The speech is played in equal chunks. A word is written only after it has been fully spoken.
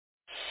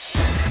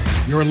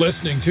You're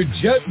listening to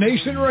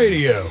JetNation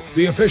Radio,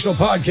 the official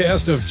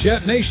podcast of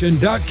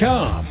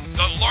JetNation.com,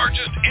 the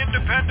largest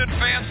independent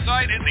fan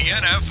site in the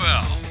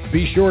NFL.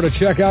 Be sure to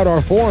check out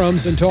our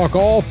forums and talk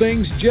all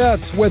things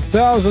Jets with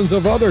thousands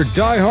of other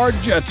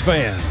diehard Jets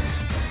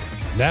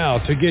fans. Now,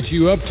 to get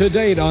you up to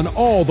date on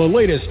all the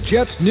latest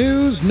Jets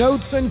news,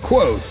 notes, and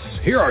quotes,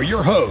 here are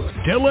your hosts,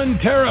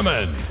 Dylan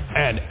Terriman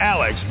and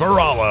Alex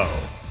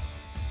Varallo.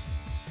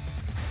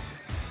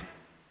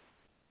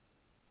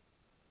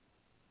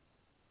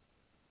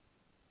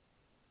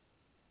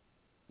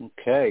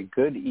 Okay,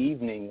 good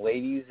evening,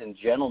 ladies and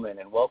gentlemen,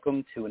 and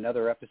welcome to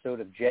another episode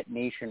of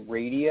JetNation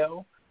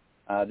Radio.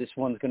 This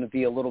one's going to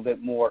be a little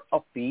bit more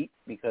upbeat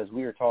because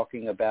we are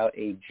talking about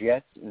a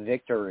Jets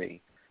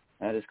victory.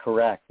 That is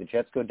correct. The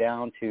Jets go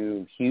down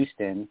to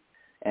Houston,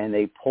 and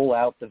they pull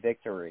out the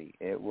victory.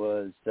 It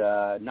was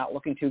not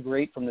looking too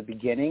great from the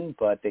beginning,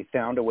 but they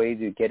found a way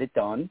to get it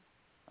done.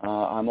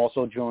 I'm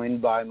also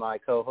joined by my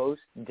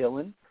co-host,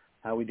 Dylan.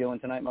 How are we doing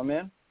tonight, my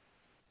man?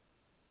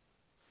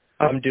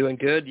 I'm doing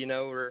good. You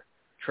know, we're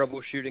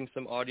troubleshooting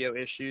some audio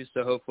issues,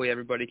 so hopefully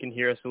everybody can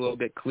hear us a little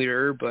bit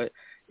clearer. But,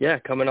 yeah,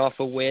 coming off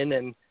a win,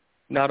 and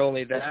not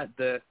only that,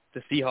 the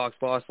Seahawks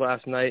lost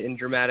last night in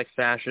dramatic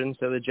fashion,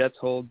 so the Jets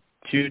hold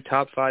 2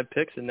 top 5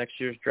 picks in next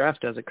year's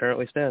draft as it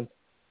currently stands.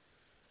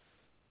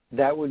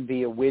 That would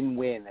be a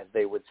win-win, as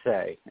they would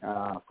say,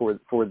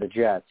 for the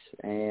Jets.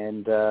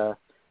 And,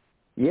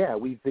 yeah,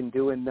 we've been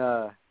doing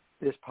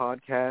this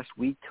podcast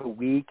week to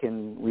week,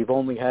 and we've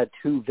only had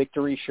 2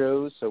 victory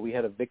shows. So we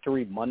had a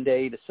victory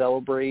Monday to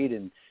celebrate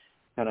and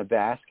kind of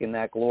bask in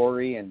that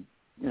glory. And,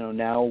 you know,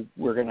 now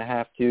we're going to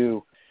have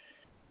to,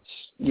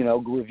 you know,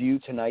 review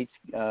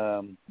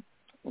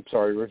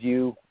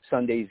review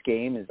Sunday's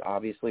game is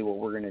obviously what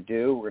we're going to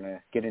do. We're going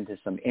to get into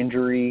some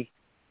injury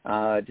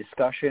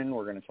discussion.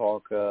 We're going to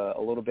talk a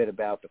little bit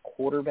about the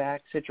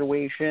quarterback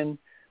situation.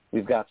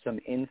 We've got some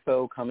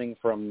info coming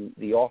from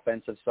the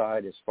offensive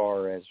side as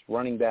far as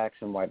running backs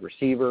and wide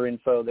receiver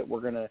info that we're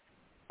going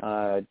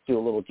to do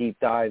a little deep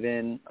dive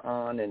in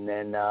on. And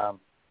then,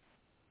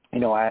 you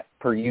know,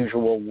 per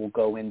usual, we'll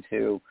go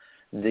into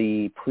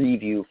the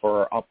preview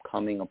for our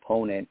upcoming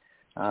opponent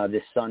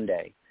this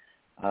Sunday.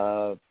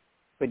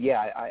 But,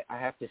 yeah, I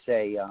have to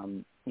say,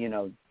 you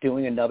know,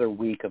 doing another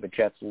week of a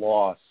Jets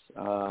loss,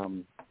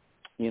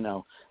 you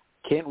know,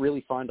 can't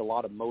really find a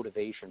lot of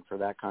motivation for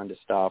that kind of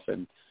stuff.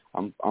 And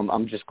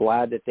I'm just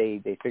glad that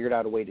they figured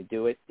out a way to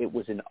do it. It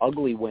was an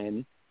ugly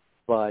win,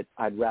 but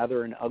I'd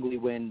rather an ugly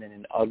win than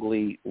an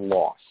ugly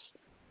loss.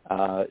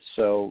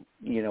 So,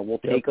 you know, we'll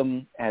take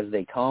them as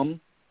they come.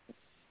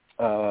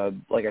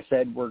 Like I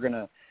said, we're going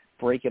to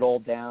break it all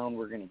down.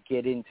 We're going to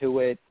get into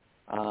it.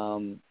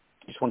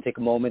 Just want to take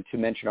a moment to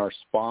mention our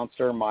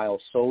sponsor,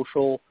 Miles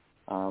Social.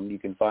 You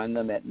can find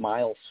them at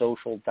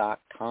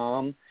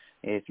milesocial.com.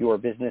 If you're a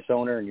business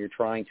owner and you're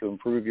trying to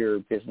improve your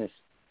business,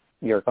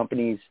 your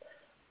company's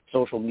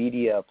social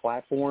media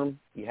platform,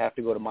 you have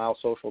to go to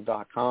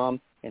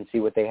milesocial.com and see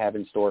what they have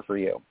in store for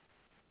you.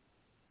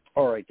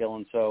 All right,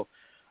 Dylan, so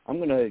I'm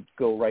going to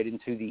go right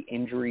into the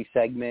injury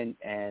segment,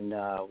 and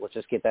let's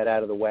just get that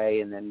out of the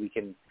way, and then we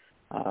can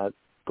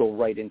go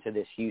right into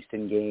this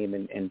Houston game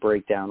and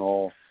break down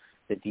all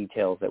the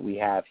details that we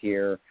have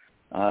here.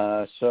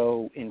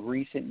 So in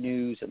recent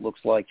news, it looks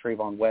like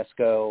Trayvon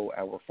Wesco,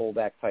 our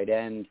fullback tight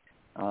end,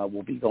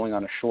 will be going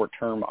on a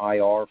short-term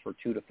IR for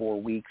 2 to 4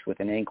 weeks with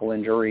an ankle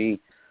injury.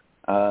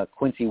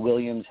 Quincy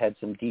Williams had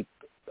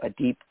a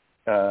deep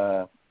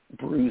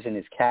bruise in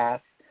his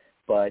calf,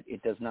 but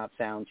it does not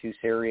sound too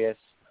serious.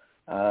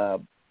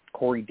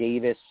 Corey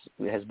Davis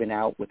has been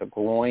out with a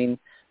groin,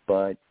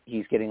 but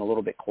he's getting a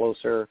little bit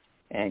closer,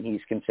 and he's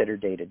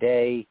considered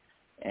day-to-day.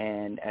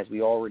 And as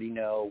we already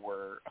know,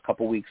 we're a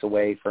couple weeks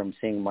away from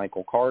seeing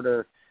Michael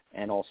Carter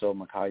and also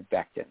Mekhi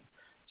Becton.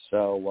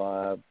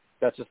 So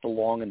that's just the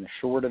long and the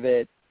short of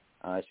it.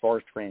 As far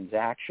as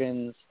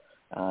transactions,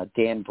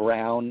 Dan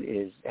Brown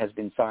has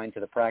been signed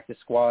to the practice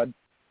squad.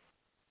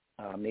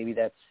 Maybe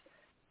that's,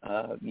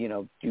 you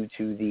know, due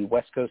to the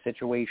West Coast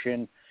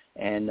situation,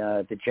 and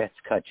the Jets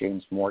cut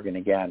James Morgan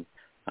again.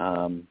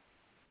 Man,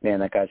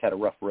 that guy's had a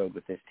rough road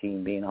with this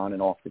team, being on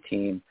and off the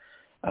team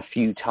a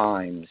few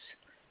times.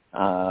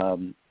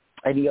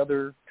 Any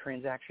other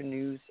transaction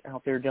news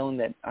out there, Dylan,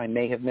 that I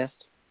may have missed?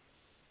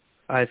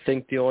 I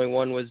think the only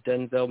one was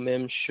Denzel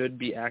Mims should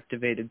be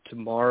activated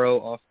tomorrow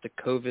off the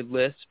COVID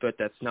list, but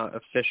that's not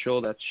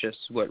official. That's just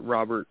what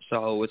Robert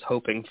Saleh was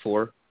hoping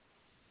for.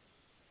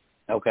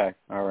 Okay,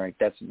 all right.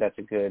 That's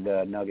a good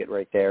nugget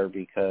right there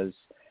because,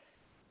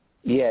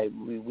 yeah,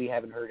 we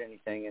haven't heard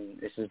anything, and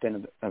this has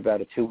been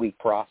about a 2-week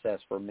process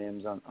for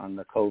Mims on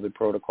the COVID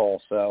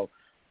protocol. So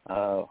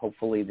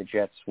hopefully the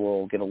Jets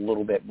will get a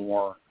little bit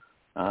more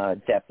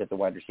depth at the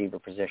wide receiver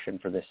position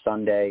for this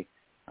Sunday.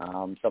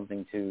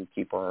 Something to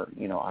keep our,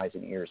 eyes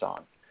and ears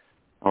on.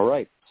 All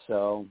right,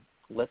 so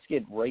let's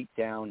get right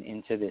down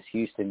into this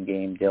Houston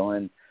game,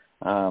 Dylan.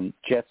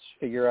 Jets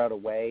figure out a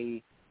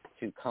way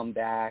to come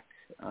back.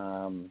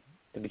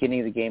 The beginning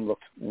of the game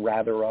looked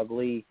rather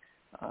ugly,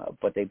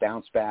 but they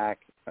bounced back.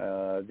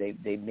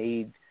 They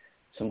made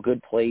some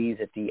good plays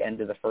at the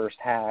end of the first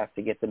half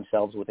to get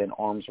themselves within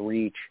arm's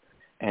reach,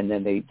 and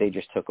then they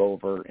just took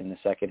over in the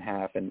second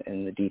half, and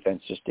the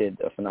defense just did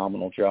a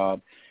phenomenal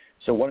job.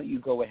 So why don't you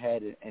go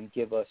ahead and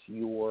give us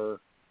your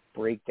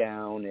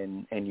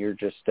breakdown and your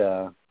just,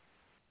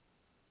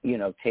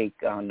 take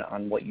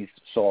on what you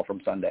saw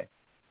from Sunday.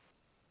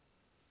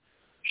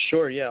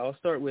 Sure, yeah. I'll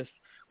start with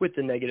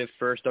the negative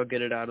first. I'll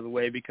get it out of the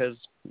way because,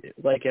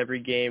 like every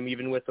game,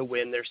 even with a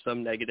win, there's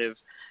some negative.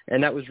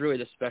 And that was really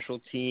the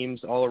special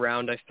teams all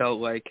around. I felt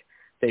like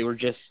they were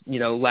just,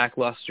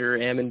 lackluster.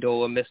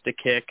 Amendola missed a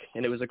kick,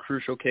 and it was a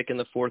crucial kick in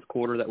the fourth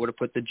quarter that would have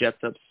put the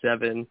Jets up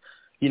 7.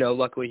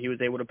 Luckily he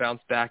was able to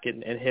bounce back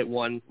and hit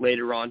one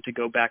later on to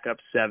go back up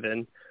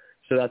 7.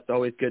 So that's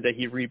always good that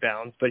he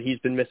rebounds. But he's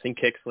been missing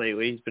kicks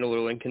lately. He's been a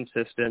little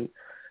inconsistent.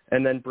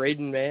 And then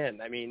Braden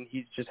Mann,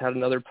 he's just had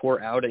another poor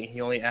outing.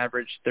 He only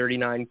averaged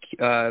 39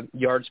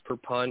 yards per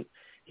punt.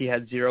 He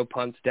had 0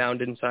 punts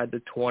downed inside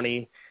the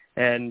 20.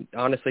 And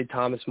honestly,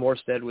 Thomas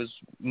Morstead was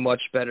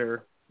much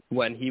better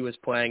when he was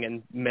playing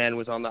and Mann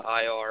was on the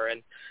IR.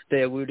 And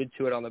they alluded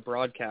to it on the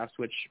broadcast,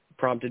 which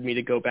prompted me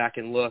to go back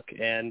and look.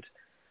 And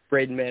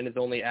Braden Mann is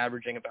only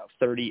averaging about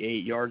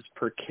 38 yards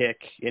per kick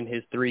in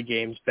his 3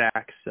 games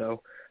back.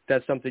 So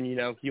that's something, you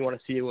want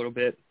to see a little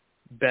bit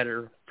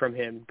better from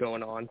him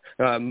going on,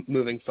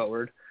 moving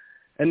forward.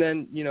 And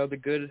then, the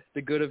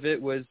good of it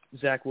was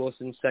Zach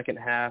Wilson's second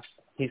half.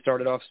 He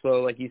started off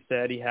slow, like you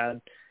said. He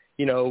had,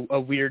 a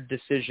weird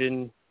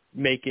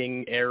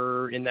decision-making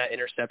error in that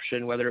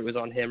interception, whether it was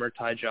on him or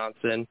Ty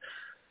Johnson.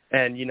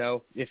 And,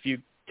 if you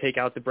take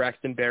out the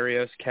Braxton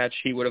Berrios catch,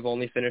 he would have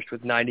only finished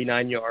with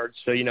 99 yards.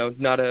 So,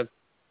 not a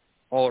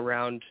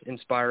all-around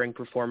inspiring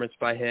performance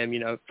by him.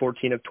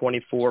 14 of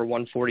 24,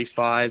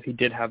 145. He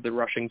did have the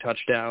rushing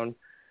touchdown.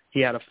 He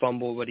had a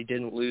fumble, but he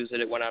didn't lose it.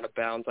 It went out of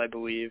bounds, I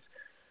believe.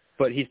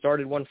 But he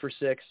started 1 for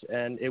 6,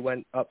 and it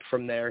went up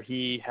from there.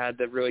 He had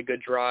the really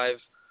good drive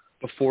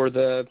before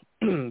the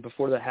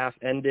half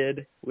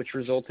ended, which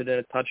resulted in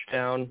a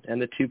touchdown,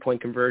 and the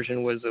 2-point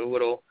conversion was a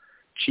little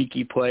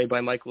cheeky play by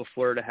Mike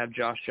LaFleur to have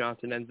Josh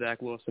Johnson and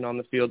Zach Wilson on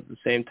the field at the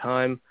same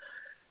time.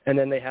 And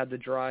then they had the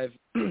drive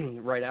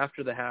right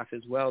after the half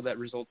as well that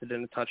resulted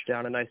in a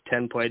touchdown, a nice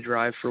 10-play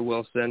drive for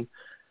Wilson.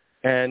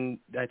 And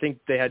I think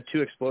they had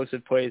 2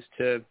 explosive plays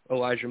to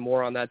Elijah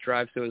Moore on that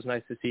drive, so it was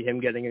nice to see him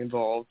getting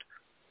involved.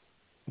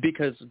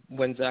 Because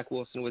when Zach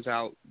Wilson was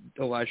out,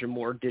 Elijah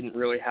Moore didn't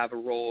really have a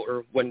role,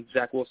 or when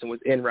Zach Wilson was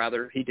in,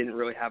 rather, he didn't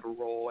really have a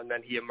role, and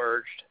then he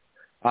emerged,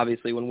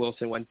 obviously, when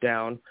Wilson went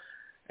down.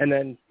 And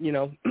then,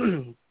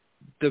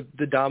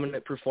 the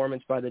dominant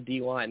performance by the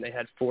D-line. They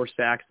had 4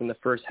 sacks in the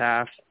first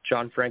half.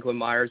 John Franklin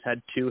Myers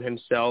had 2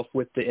 himself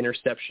with the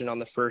interception on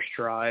the first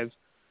drive.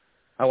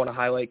 I want to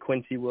highlight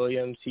Quincy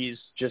Williams. He's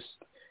just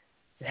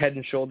head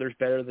and shoulders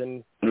better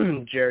than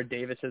Jared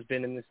Davis has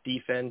been in this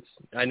defense.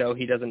 I know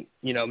he doesn't,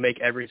 make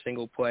every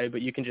single play,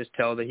 but you can just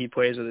tell that he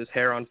plays with his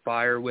hair on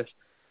fire with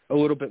a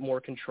little bit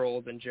more control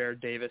than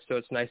Jared Davis, so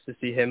it's nice to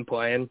see him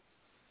playing.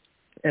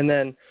 And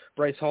then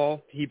Bryce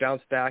Hall, he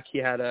bounced back. He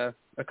had a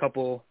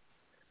couple,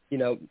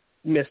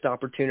 missed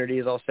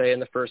opportunities, I'll say, in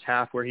the first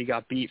half where he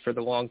got beat for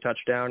the long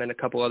touchdown and a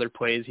couple other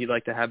plays he'd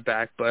like to have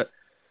back, but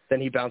then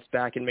he bounced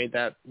back and made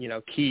that,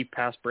 key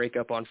pass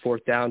breakup on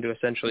 4th down to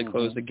essentially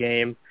close the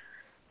game.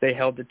 They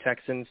held the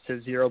Texans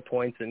to 0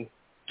 points and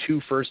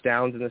 2 first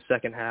downs in the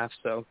second half.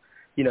 So,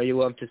 you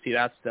love to see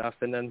that stuff.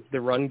 And then the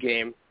run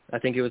game, I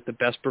think it was the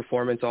best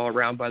performance all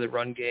around by the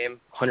run game,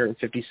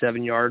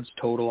 157 yards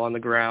total on the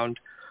ground.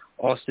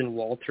 Austin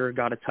Walter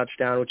got a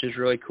touchdown, which is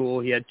really cool.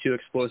 He had 2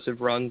 explosive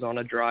runs on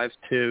a drive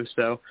too.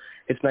 So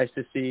it's nice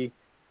to see,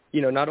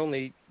 not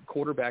only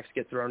quarterbacks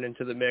get thrown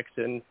into the mix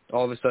and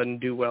all of a sudden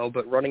do well,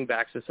 but running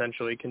backs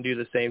essentially can do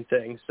the same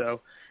thing.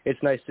 So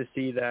it's nice to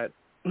see that,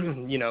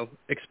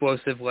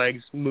 explosive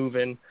legs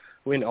moving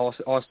when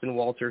Austin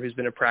Walter, who's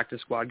been a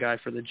practice squad guy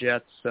for the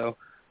Jets. So,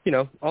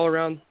 all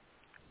around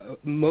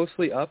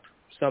mostly up,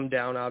 some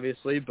down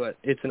obviously, but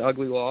it's an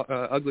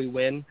ugly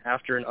win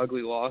after an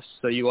ugly loss.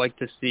 So you like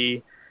to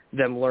see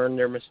them learn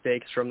their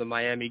mistakes from the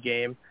Miami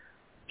game,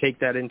 take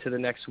that into the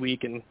next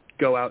week and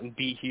go out and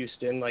beat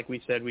Houston. Like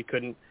we said, we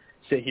couldn't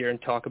sit here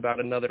and talk about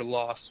another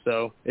loss.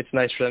 So it's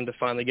nice for them to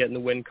finally get in the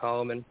win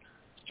column and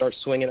start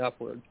swinging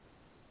upward.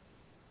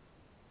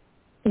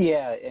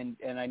 Yeah,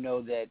 and I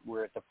know that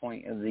we're at the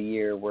point of the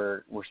year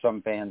where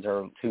some fans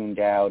are tuned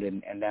out,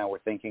 and now we're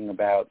thinking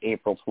about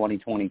April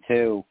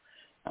 2022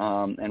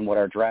 and what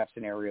our draft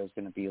scenario is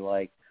going to be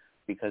like,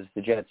 because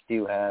the Jets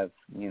do have,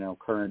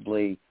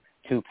 currently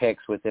 2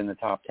 picks within the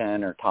top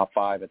 10 or top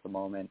 5 at the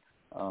moment.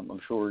 I'm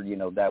sure,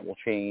 that will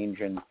change,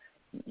 and,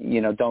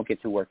 don't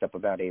get too worked up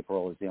about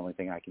April is the only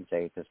thing I can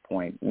say at this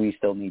point. We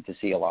still need to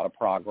see a lot of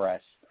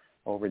progress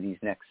over these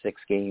next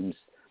 6 games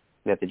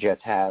that the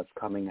Jets have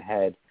coming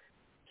ahead.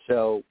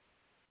 So,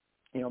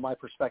 my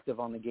perspective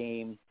on the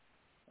game,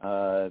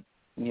 I'll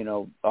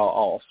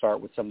start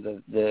with some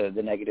of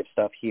the negative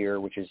stuff here,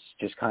 which is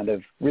just kind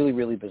of really,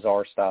 really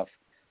bizarre stuff.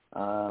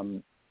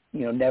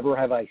 Never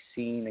have I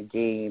seen a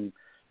game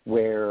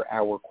where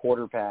our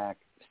quarterback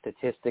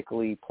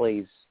statistically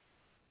plays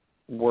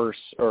worse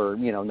or,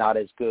 not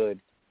as good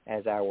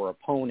as our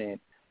opponent,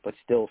 but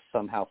still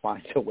somehow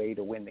finds a way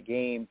to win the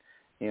game.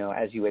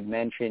 As you had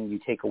mentioned, you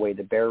take away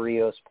the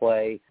Berrios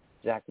play.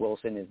 Zach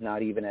Wilson is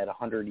not even at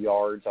 100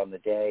 yards on the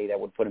day. That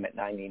would put him at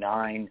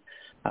 99.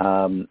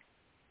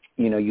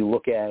 You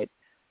look at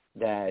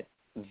that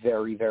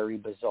very, very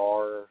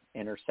bizarre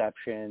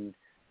interception.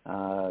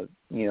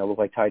 Looked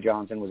like Ty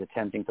Johnson was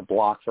attempting to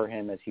block for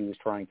him as he was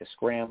trying to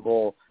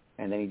scramble,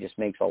 and then he just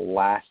makes a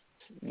last,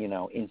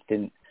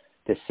 instant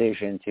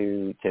decision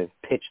to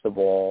pitch the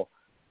ball.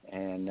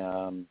 And,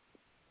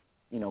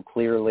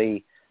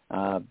 clearly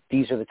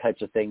these are the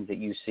types of things that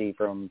you see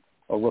from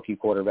a rookie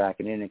quarterback,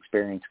 an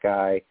inexperienced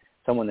guy,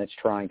 someone that's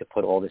trying to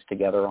put all this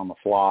together on the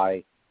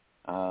fly.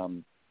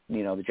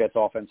 The Jets'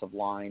 offensive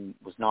line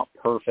was not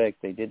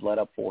perfect. They did let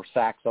up 4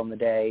 sacks on the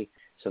day,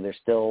 so there's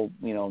still,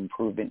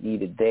 improvement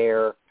needed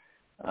there.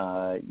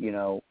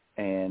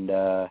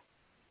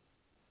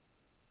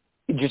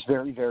 Just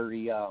very,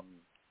 very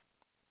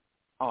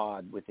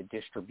odd with the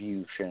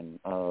distribution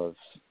of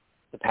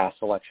the pass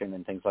selection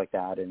and things like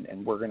that.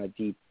 And we're going to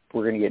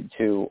get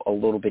into a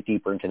little bit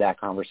deeper into that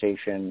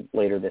conversation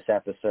later this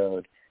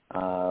episode.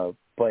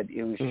 But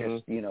it was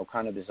just,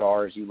 kind of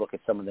bizarre as you look at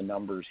some of the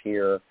numbers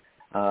here.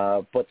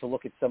 But to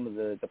look at some of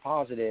the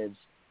positives,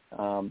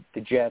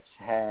 the Jets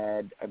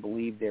had, I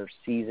believe, their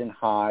season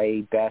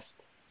high best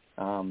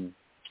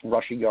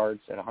rushing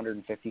yards at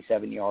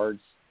 157 yards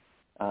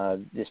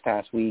this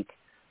past week.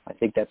 I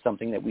think that's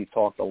something that we've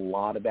talked a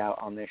lot about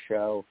on this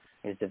show,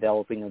 is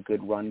developing a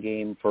good run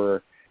game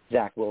for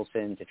Zach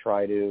Wilson to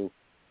try to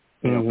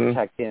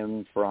protect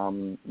him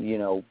from,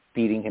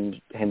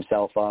 beating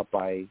himself up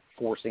by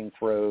forcing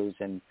throws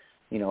and,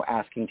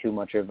 asking too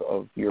much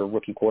of your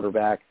rookie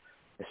quarterback,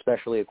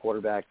 especially a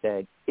quarterback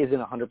that isn't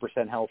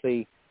 100%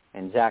 healthy.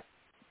 And Zach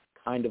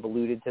kind of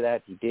alluded to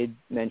that. He did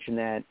mention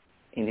that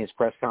in his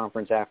press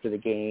conference after the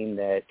game,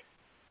 that,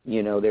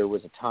 there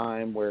was a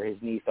time where his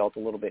knee felt a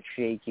little bit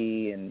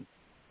shaky and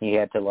he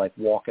had to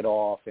walk it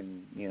off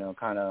and,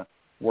 kind of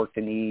work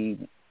the knee,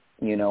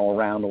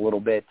 around a little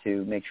bit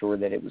to make sure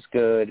that it was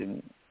good.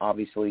 And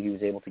obviously he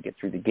was able to get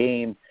through the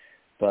game.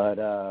 But,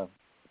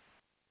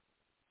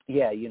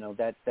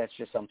 that's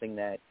just something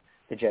that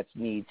the Jets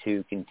need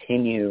to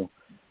continue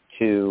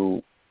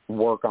to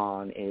work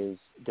on, is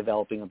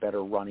developing a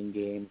better running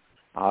game.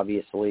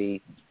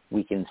 Obviously,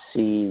 we can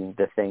see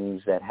the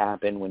things that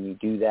happen when you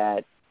do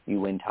that. You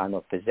win time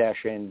of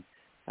possession.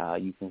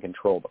 You can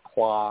control the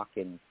clock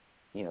and,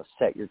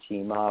 set your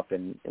team up,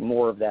 and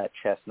more of that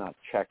chestnut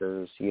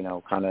checkers,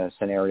 kind of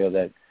scenario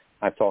that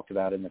I've talked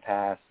about in the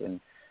past. And,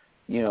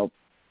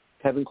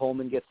 Kevin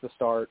Coleman gets the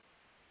start.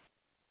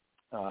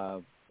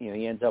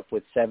 He ends up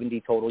with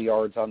 70 total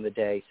yards on the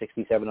day,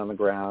 67 on the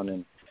ground,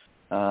 and,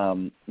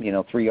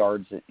 3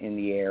 yards in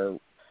the air.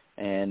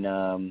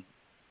 And,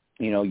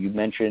 you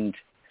mentioned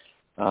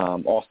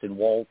Austin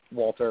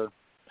Walter,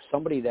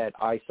 somebody that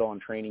I saw in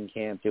training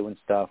camp doing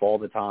stuff all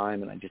the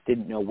time, and I just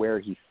didn't know where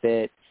he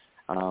fit.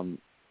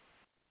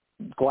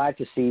 Glad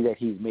to see that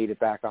he's made it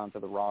back onto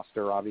the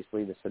roster.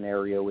 Obviously, the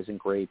scenario isn't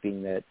great,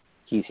 being that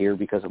he's here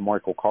because of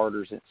Michael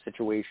Carter's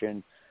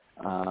situation.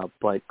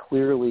 But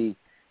clearly,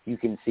 you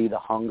can see the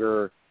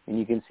hunger and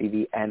you can see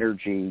the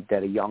energy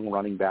that a young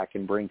running back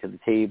can bring to the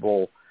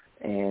table.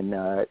 And,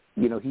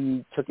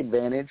 he took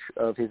advantage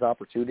of his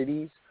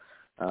opportunities.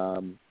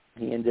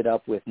 He ended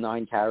up with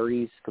 9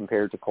 carries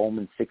compared to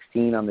Coleman's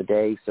 16 on the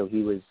day. So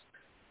he was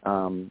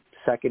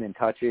second in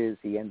touches.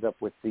 He ends up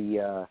with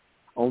the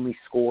only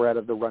score out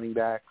of the running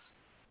backs.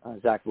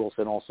 Zach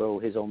Wilson also,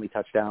 his only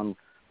touchdown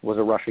was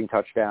a rushing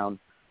touchdown.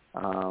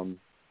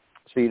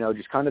 So,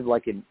 just kind of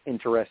like an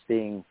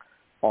interesting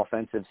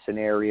offensive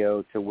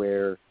scenario to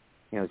where,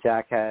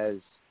 Zach has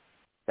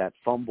that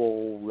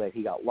fumble that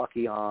he got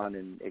lucky on,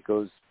 and it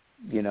goes,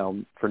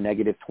 for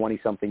negative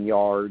 20-something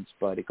yards,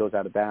 but it goes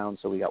out of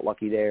bounds, so we got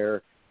lucky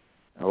there.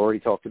 I already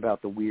talked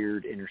about the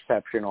weird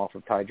interception off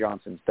of Ty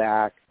Johnson's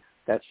back.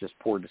 That's just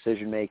poor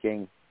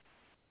decision-making.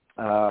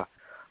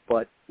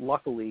 But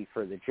luckily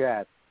for the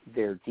Jets,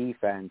 their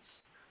defense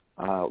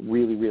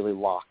really, really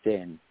locked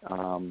in.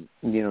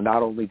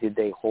 Not only did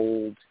they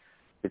hold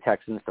the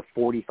Texans to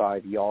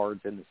 45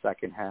 yards in the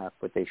second half,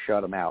 but they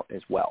shut them out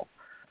as well.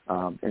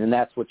 And then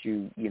that's what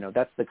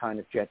that's the kind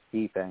of Jets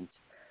defense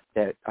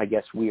that I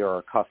guess we are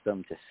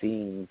accustomed to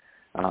seeing.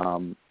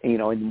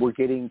 And we're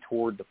getting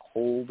toward the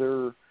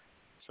colder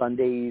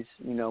Sundays,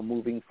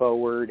 moving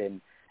forward.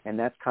 And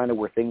that's kind of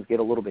where things get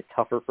a little bit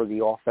tougher for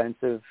the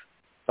offensive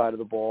side of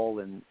the ball.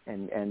 And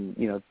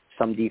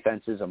some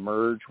defenses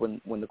emerge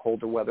when the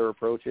colder weather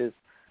approaches.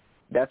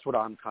 That's what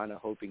I'm kind of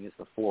hoping is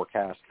the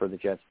forecast for the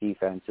Jets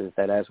defense, is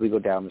that as we go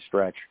down the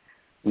stretch,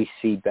 we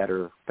see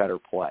better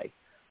play.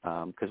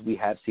 Because we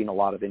have seen a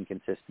lot of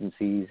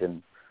inconsistencies,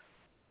 and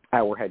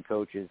our head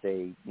coach is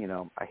I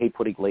hate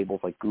putting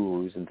labels like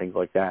gurus and things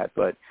like that,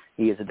 but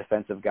he is a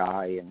defensive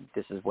guy, and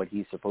this is what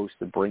he's supposed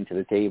to bring to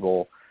the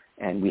table,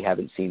 and we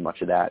haven't seen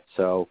much of that.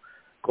 So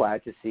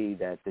glad to see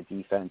that the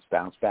defense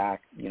bounced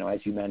back. As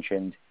you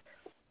mentioned,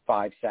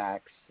 5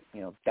 sacks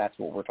that's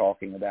what we're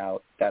talking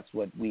about. That's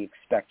what we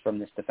expect from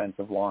this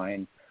defensive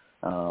line.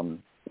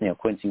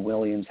 Quincy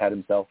Williams had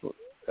himself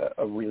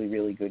a really,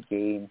 really good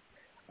game.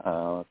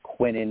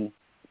 Quinnen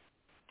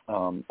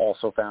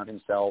also found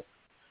himself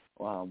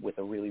with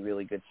a really,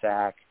 really good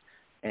sack.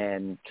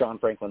 And John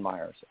Franklin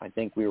Myers, I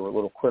think we were a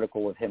little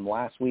critical of him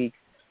last week.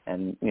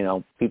 And,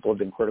 people have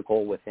been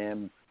critical with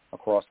him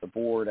across the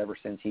board ever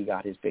since he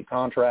got his big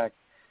contract.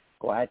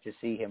 Glad to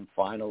see him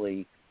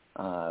finally,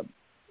 not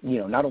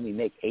only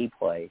make a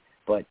play,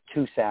 but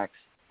 2 sacks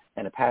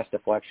and a pass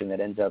deflection that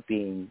ends up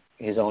being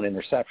his own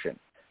interception,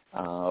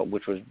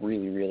 which was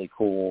really, really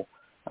cool.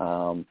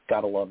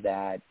 Gotta love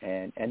that.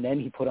 And then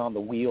he put on the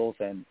wheels,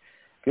 and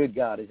good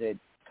God, is it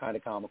kind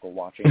of comical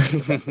watching the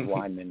defensive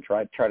lineman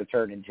try to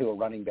turn into a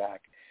running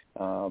back.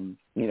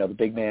 The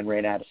big man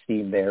ran out of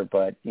steam there,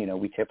 but,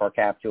 we tip our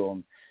cap to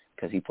him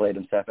because he played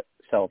himself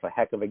a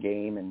heck of a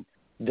game, and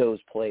those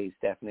plays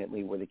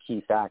definitely were the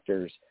key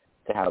factors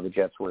to how the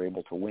Jets were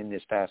able to win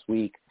this past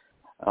week.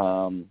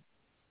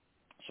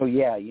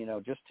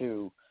 Just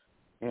to,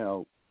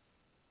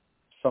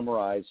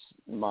 summarize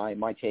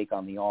my take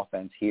on the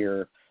offense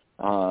here,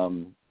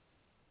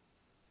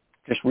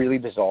 just really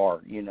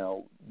bizarre.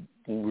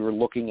 When we were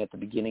looking at the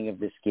beginning of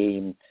this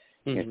game,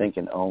 you're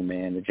thinking, oh,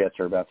 man, the Jets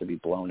are about to be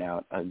blown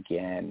out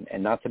again.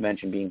 And not to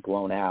mention being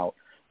blown out,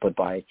 but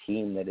by a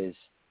team that is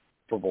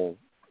capable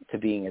to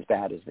being as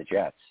bad as the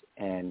Jets.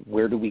 And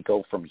where do we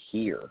go from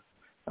here?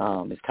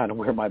 Is kind of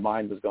where my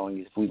mind was going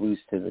if we lose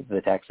to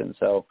the Texans.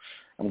 So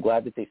I'm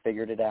glad that they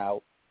figured it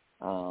out.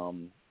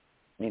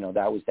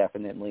 That was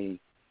definitely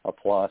a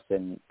plus.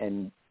 And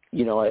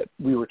we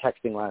were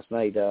texting last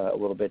night a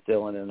little bit,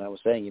 Dylan, and I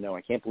was saying,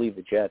 I can't believe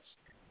the Jets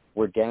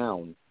were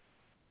down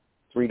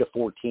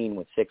 3-14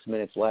 with 6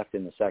 minutes left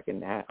in the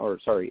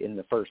in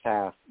the first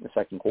half, the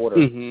second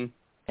quarter.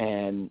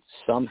 And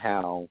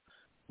somehow,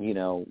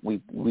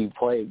 we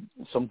played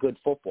some good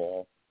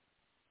football.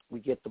 We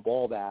get the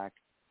ball back.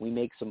 We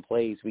make some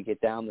plays. We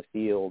get down the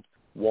field.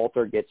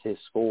 Walter gets his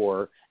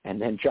score, and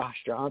then Josh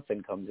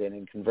Johnson comes in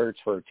and converts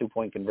for a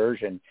 2-point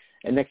conversion.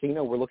 And next thing you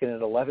know, we're looking at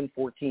an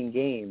 11-14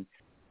 game,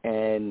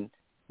 and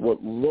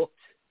what looked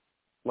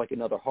like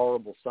another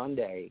horrible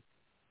Sunday,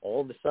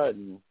 all of a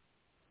sudden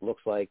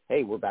looks like,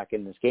 hey, we're back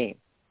in this game.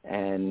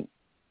 And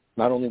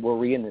not only were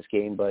we in this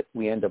game, but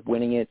we end up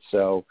winning it.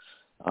 So,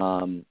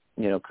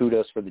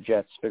 kudos for the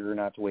Jets figuring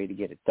out the way to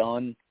get it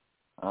done.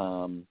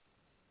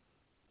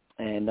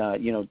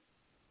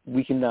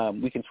 We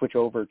can switch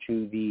over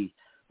to the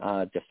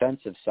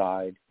defensive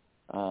side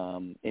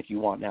if you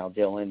want now,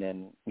 Dylan.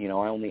 And,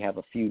 I only have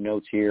a few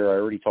notes here. I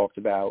already talked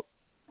about,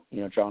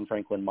 John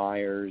Franklin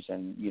Myers,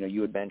 and,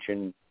 you had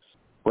mentioned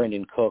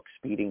Brendan Cooks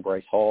beating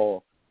Bryce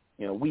Hall.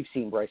 We've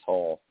seen Bryce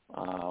Hall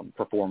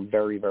perform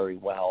very, very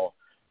well.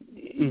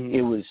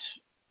 It was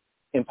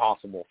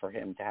impossible for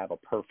him to have a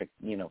perfect,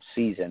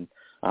 season.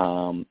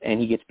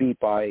 And he gets beat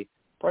by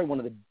probably one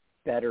of the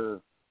better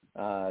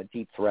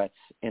deep threats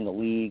in the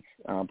league,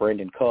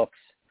 Brandon Cooks.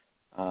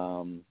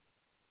 But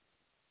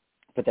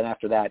then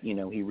after that,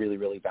 he really,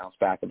 really bounced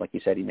back. And like you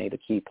said, he made a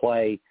key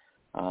play.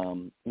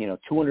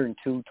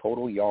 202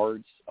 total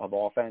yards of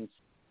offense.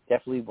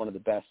 Definitely one of the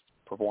best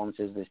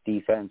performances this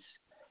defense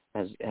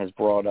has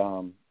brought,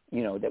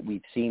 that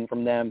we've seen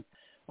from them.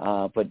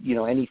 But,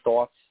 any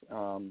thoughts,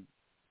 in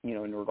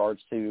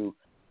regards to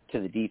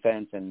the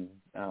defense and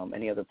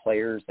any other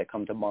players that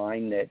come to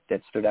mind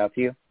that stood out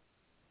to you?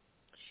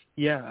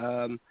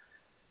 Yeah,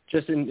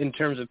 just in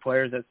terms of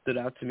players that stood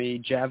out to me,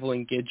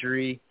 Javelin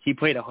Guidry, he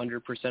played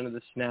 100% of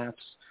the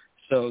snaps.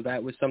 So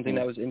that was something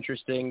that was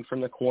interesting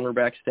from the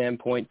cornerback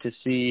standpoint to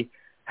see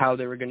how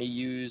they were going to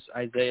use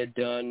Isaiah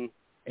Dunn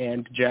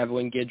and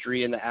Javelin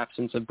Guidry in the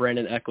absence of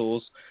Brandon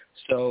Echols.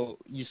 So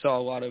you saw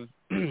a lot of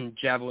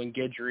Javelin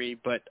Guidry,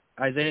 but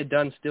Isaiah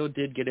Dunn still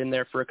did get in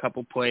there for a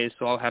couple plays,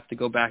 so I'll have to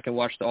go back and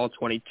watch the all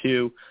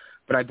 22.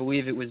 But I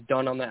believe it was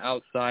Dunn on the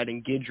outside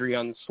and Guidry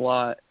on the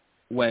slot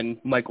when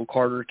Michael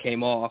Carter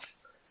came off.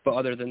 But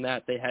other than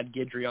that, they had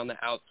Guidry on the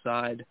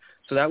outside.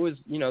 So that was,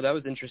 that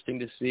was interesting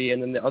to see.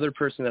 And then the other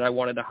person that I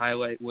wanted to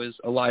highlight was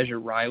Elijah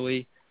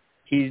Riley.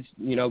 He's,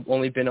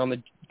 only been on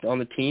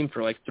the team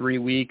for like 3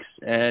 weeks,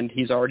 and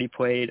he's already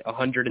played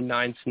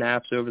 109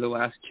 snaps over the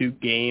last 2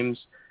 games.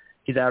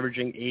 He's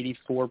averaging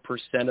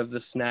 84% of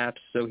the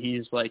snaps, so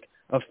he's like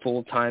a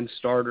full-time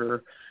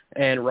starter.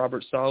 And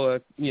Robert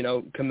Saleh,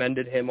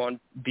 commended him on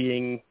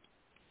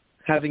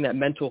having that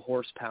mental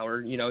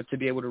horsepower, to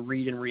be able to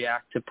read and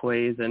react to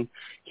plays, and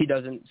he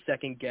doesn't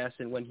second guess.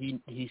 And when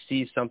he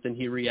sees something,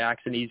 he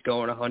reacts, and he's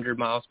going 100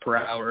 miles per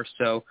hour.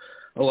 So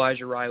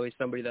Elijah Riley,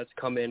 somebody that's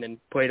come in and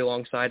played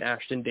alongside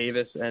Ashton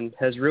Davis and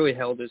has really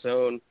held his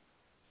own.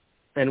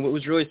 And what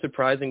was really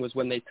surprising was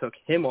when they took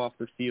him off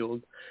the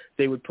field,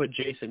 they would put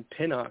Jason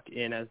Pinnock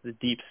in as the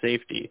deep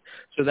safety.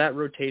 So that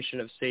rotation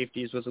of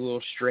safeties was a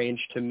little strange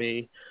to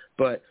me.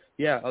 But,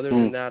 yeah, other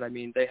than that,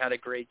 they had a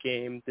great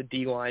game. The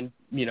D-line,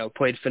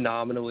 played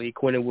phenomenally.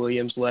 Quinnen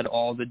Williams led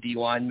all the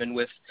D-linemen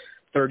with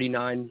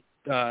 39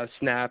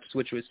 snaps,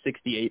 which was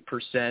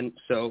 68%,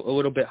 so a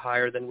little bit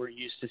higher than we're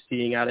used to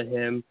seeing out of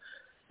him.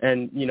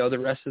 And, the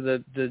rest of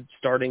the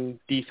starting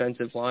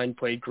defensive line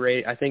played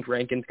great. I think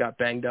Rankins got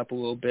banged up a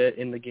little bit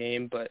in the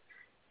game, but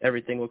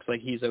everything looks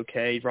like he's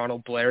okay.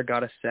 Ronald Blair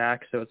got a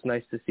sack, so it's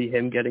nice to see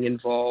him getting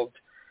involved.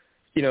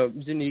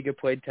 Zuniga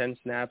played 10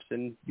 snaps,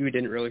 and we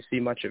didn't really see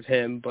much of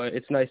him, but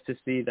it's nice to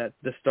see that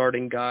the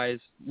starting guys,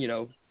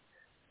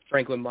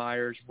 Franklin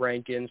Myers,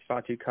 Rankins,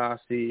 Fatu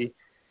Kasi,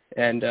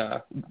 and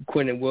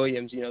Quinn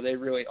Williams, they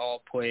really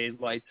all played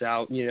lights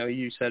out.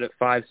 You said it,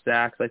 5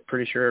 sacks. I'm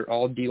pretty sure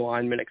all D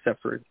linemen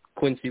except for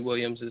Quincy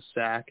Williams'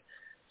 sack.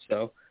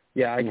 So,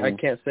 yeah, I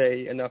can't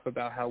say enough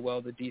about how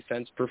well the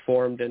defense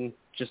performed, and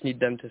just need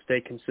them to stay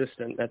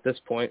consistent at this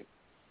point.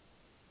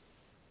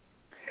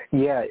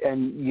 Yeah,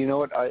 and you know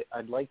what?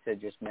 I'd like to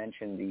just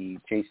mention the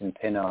Jason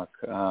Pinnock,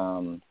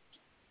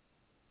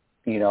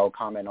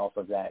 comment off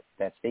of that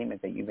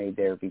statement that you made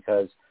there,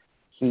 because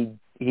he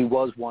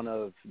was one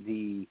of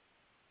the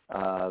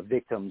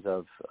victims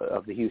of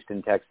the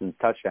Houston Texans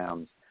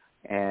touchdowns,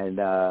 and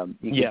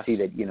you can see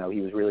that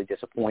he was really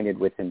disappointed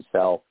with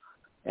himself.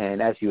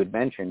 And as you had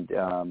mentioned,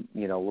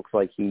 looks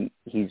like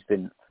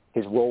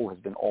his role has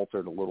been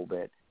altered a little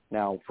bit.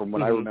 Now, from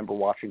what I remember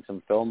watching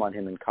some film on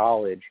him in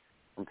college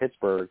from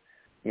Pittsburgh,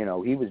 he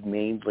was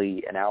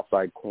mainly an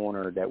outside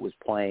corner that was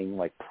playing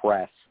like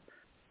press,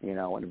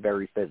 and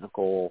very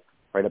physical,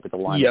 right up at the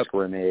line of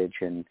scrimmage.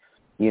 And,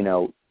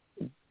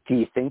 do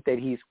you think that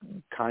he's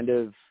kind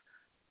of,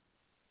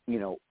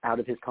 out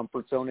of his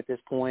comfort zone at this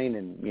point?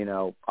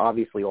 And,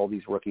 obviously all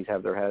these rookies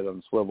have their head on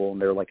a swivel and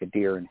they're like a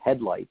deer in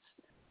headlights.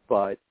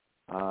 But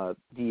do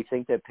you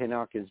think that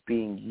Pinnock is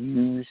being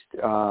used,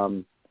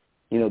 to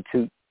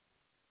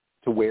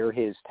where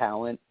his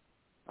talent,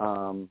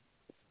 can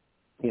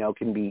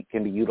be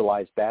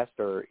utilized best,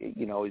 or,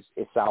 is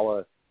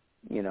Saleh,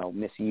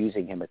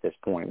 misusing him at this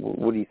point?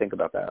 What do you think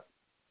about that?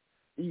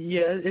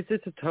 Yeah, it's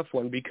a tough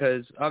one,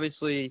 because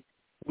obviously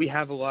we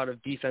have a lot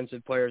of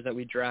defensive players that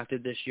we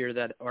drafted this year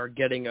that are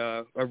getting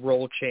a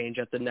role change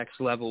at the next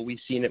level. We've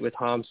seen it with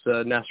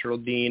Hamza,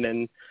 Nasruddin,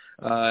 and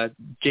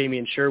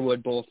Jamie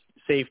Sherwood, both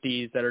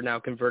safeties that are now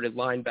converted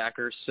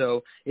linebackers.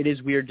 So it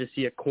is weird to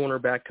see a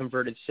cornerback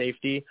converted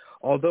safety.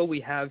 Although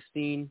we have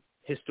seen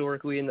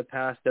historically in the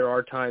past, there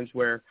are times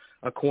where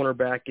a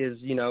cornerback is,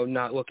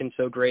 not looking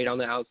so great on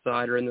the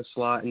outside or in the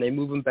slot, and they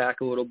move him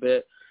back a little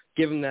bit,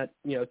 give him that,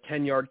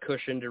 10-yard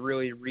cushion to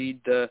really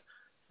read the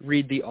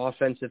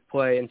offensive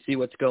play and see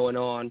what's going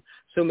on.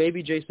 So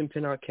maybe Jason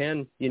Pinnock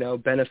can,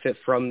 benefit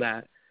from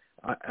that.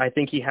 I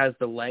think he has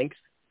the length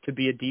to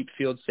be a deep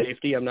field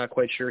safety. I'm not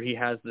quite sure he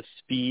has the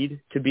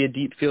speed to be a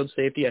deep field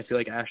safety. I feel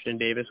like Ashton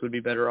Davis would be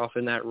better off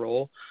in that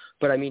role.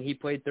 But, he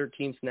played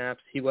 13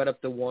 snaps. He let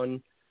up the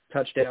 1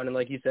 touchdown, and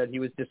like you said, he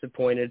was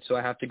disappointed, so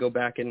I have to go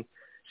back and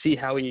see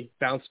how he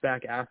bounced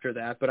back after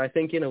that. But I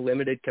think in a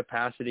limited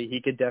capacity,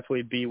 he could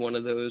definitely be one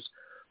of those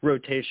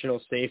rotational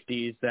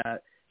safeties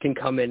that can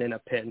come in a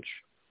pinch.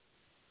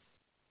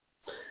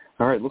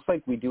 All right, looks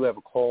like we do have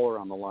a caller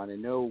on the line. I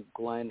know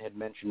Glenn had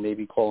mentioned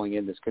maybe calling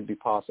in. This could be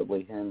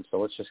possibly him,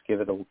 so let's just give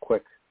it a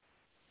quick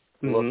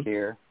look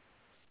here.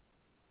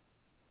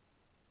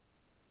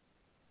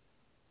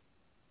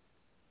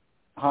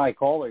 Hi,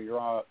 caller.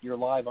 You're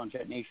live on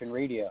JetNation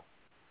Radio.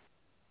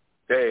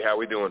 Hey, how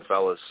we doing,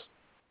 fellas?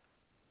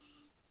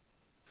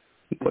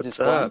 What's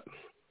up?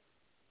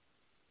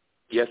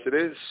 Yes, it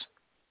is.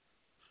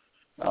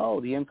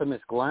 Oh, the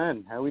infamous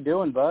Glenn. How we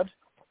doing, bud?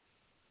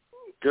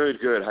 Good.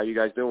 How you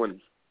guys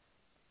doing?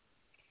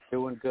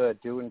 Doing good.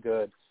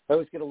 I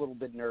always get a little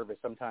bit nervous.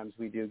 Sometimes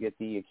we do get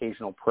the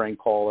occasional prank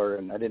caller,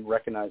 and I didn't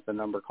recognize the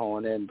number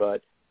calling in,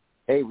 but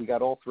hey, we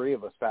got all 3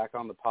 of us back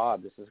on the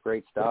pod. This is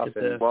great stuff.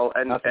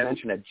 And not to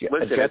mention a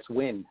Jets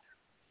win.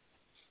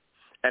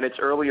 And it's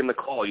early in the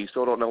call. You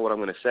still don't know what I'm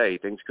going to say.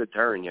 Things could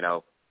turn,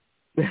 Oh,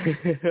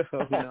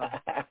 no.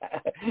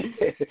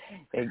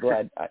 Hey,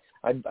 Glenn,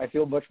 I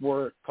feel much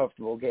more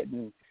comfortable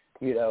getting,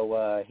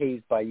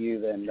 hazed by you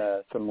than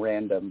some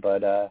random.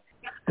 But,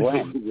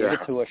 Glenn, give it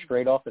to us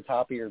straight off the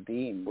top of your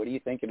beam. What are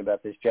you thinking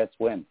about this Jets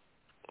win?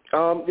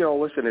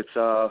 Listen,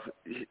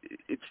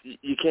 it's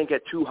you can't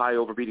get too high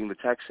over beating the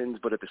Texans,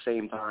 but at the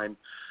same time,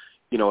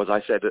 as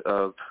I said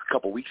a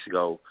couple weeks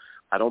ago,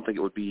 I don't think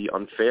it would be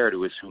unfair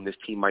to assume this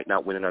team might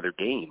not win another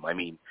game. I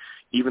mean,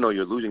 even though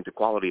you're losing to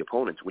quality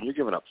opponents, when you're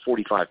giving up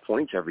 45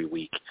 points every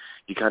week,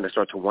 you kind of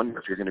start to wonder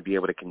if you're going to be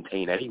able to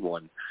contain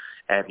anyone.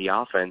 And the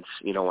offense,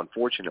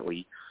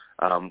 unfortunately,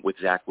 with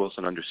Zach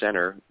Wilson under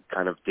center,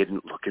 kind of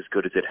didn't look as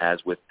good as it has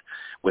with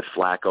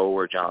Flacco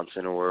or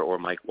Johnson or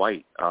Mike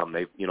White.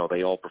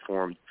 They all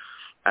performed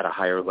at a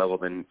higher level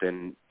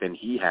than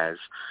he has.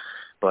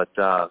 But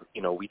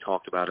we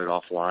talked about it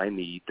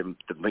offline.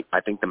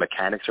 I think the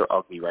mechanics are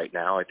ugly right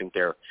now. I think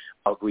they're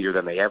uglier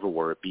than they ever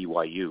were at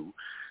BYU.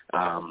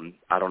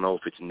 I don't know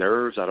if it's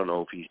nerves. I don't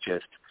know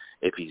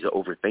if he's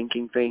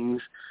overthinking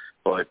things.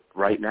 But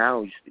right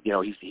now,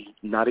 he's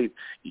not.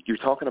 You're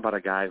talking about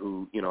a guy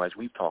who, as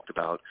we've talked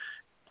about,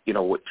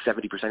 what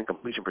 70%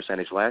 completion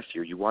percentage last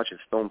year. You watch his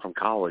film from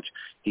college.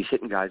 He's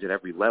hitting guys at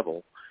every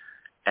level,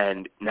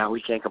 and now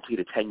he can't complete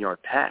a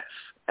 10-yard pass.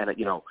 And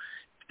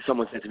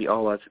someone said to me,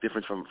 "Oh, that's the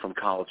difference from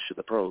college to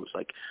the pros."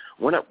 Like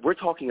we're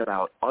talking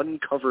about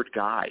uncovered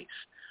guys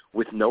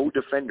with no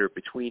defender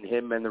between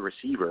him and the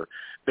receiver,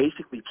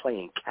 basically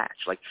playing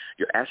catch. Like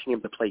you're asking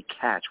him to play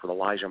catch with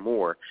Elijah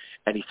Moore,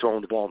 and he's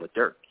throwing the ball in the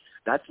dirt.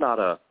 That's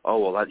not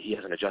he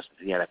hasn't adjusted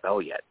to the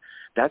NFL yet.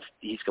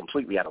 He's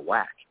completely out of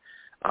whack.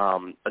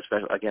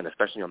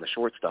 Especially on the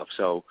short stuff.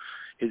 So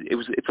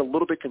it's a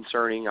little bit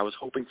concerning. I was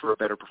hoping for a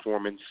better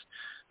performance,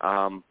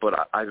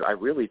 but I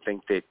really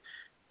think that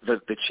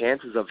the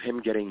chances of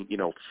him getting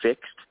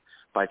fixed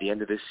by the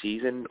end of this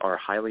season are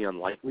highly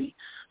unlikely.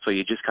 So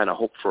you just kind of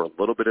hope for a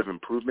little bit of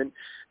improvement,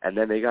 and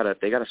then they gotta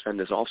spend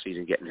this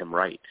offseason getting him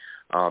right.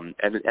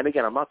 And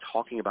again, I'm not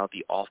talking about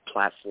the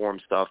off-platform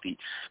stuff.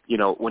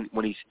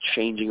 When he's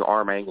changing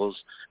arm angles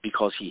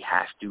because he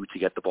has to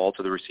get the ball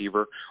to the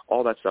receiver,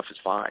 all that stuff is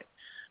fine.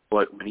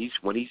 But when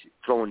he's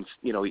throwing,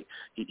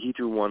 he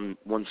threw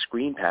one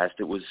screen pass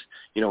that was,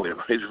 it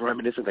was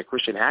reminiscent of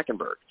Christian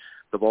Hackenberg.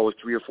 The ball was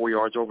 3 or 4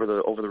 yards over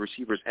the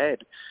receiver's head.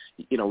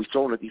 He's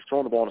throwing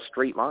the ball in a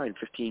straight line,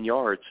 15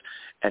 yards,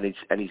 and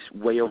he's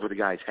way over the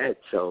guy's head.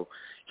 So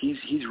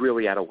he's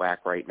really out of whack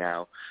right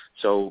now.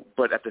 So,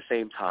 but at the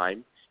same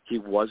time, he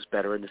was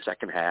better in the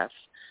second half.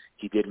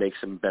 He did make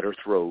some better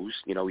throws.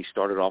 He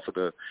started off with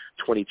a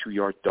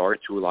 22-yard dart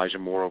to Elijah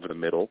Moore over the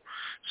middle.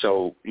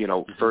 So,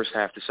 first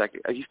half to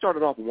second, he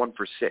started off 1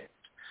 for 6.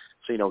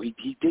 So,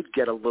 he did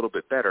get a little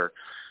bit better.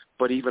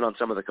 But even on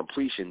some of the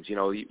completions,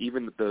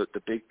 even the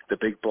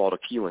big ball to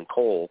Keelan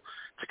Cole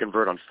to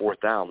convert on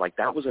fourth down, like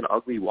that was an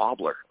ugly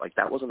wobbler. Like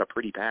that wasn't a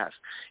pretty pass.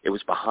 It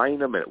was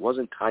behind him and it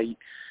wasn't tight,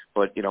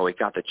 but it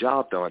got the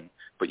job done.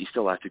 But you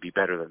still have to be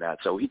better than that.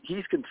 So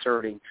he's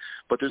concerning.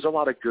 But there's a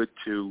lot of good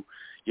too.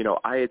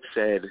 I had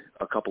said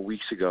a couple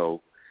weeks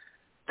ago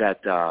that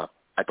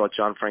I thought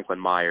John Franklin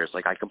Myers,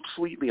 like I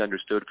completely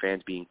understood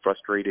fans being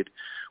frustrated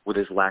with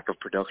his lack of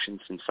production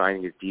since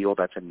signing his deal.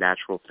 That's a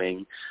natural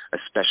thing,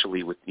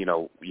 especially with,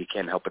 you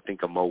can't help but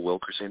think of Mo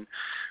Wilkerson.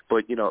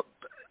 But,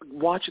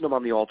 watching him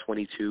on the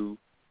All-22,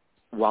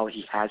 while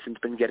he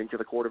hasn't been getting to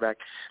the quarterback,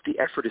 the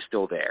effort is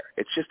still there.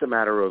 It's just a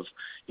matter of,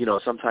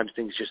 sometimes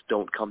things just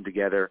don't come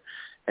together.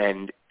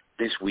 And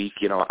this week,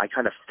 I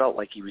kind of felt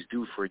like he was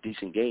due for a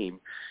decent game.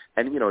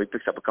 And, he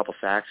picked up a couple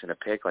sacks and a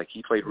pick. Like,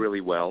 he played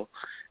really well,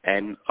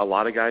 and a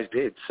lot of guys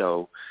did.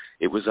 So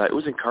it was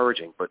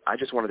encouraging. But I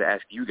just wanted to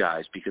ask you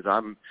guys, because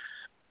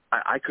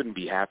I couldn't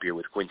be happier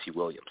with Quincy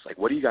Williams. Like,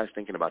 what are you guys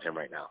thinking about him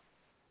right now?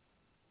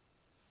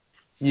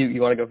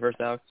 You want to go first,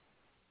 Alex?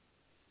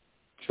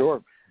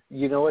 Sure.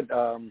 You know what?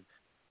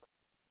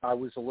 I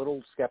was a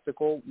little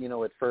skeptical,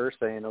 at first,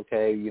 saying,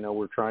 okay,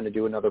 we're trying to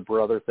do another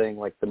brother thing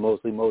like the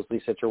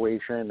Mosley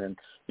situation, and,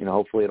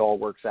 hopefully it all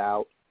works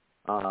out.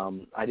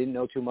 I didn't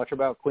know too much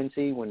about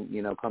Quincy when,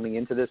 coming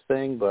into this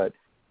thing, but,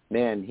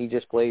 man, he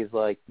just plays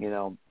like,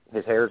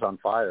 his hair's on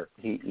fire.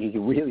 He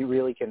really,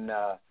 really can,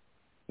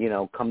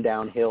 come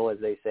downhill, as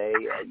they say,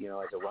 as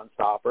a run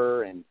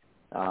stopper. And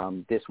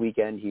this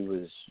weekend he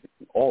was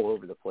all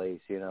over the place.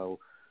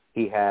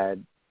 He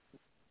had,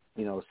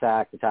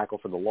 sack, the tackle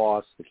for the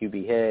loss, the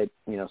QB hit,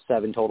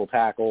 7 total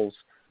tackles.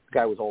 The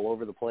guy was all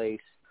over the place.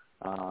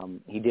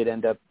 He did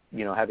end up,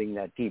 having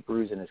that deep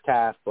bruise in his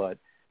calf, but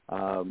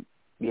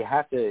you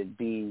have to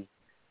be,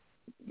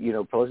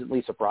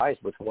 pleasantly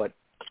surprised with what's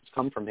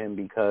come from him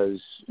because,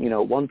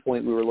 at one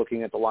point we were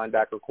looking at the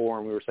linebacker core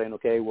and we were saying,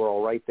 okay, we're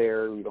all right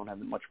there. We don't have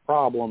much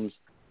problems.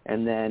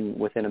 And then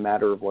within a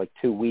matter of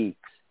 2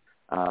 weeks,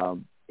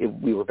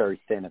 we were very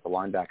thin at the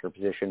linebacker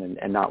position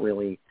and not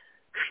really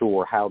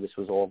sure how this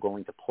was all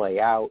going to play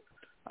out.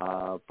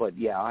 But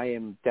yeah, I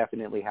am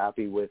definitely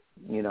happy with,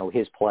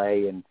 his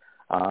play. And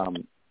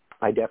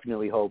I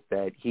definitely hope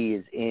that he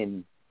is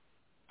in,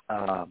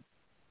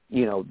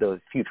 the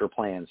future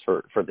plans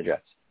for the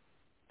Jets.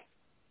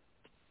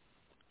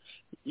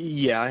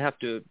 Yeah, I have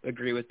to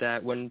agree with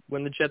that. When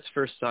the Jets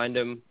first signed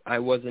him, I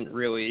wasn't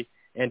really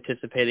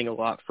anticipating a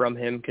lot from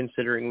him,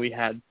 considering we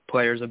had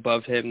players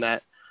above him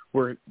that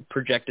were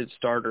projected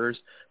starters.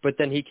 But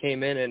then he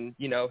came in and,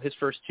 his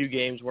first 2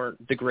 games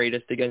weren't the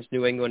greatest against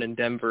New England and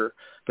Denver.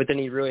 But then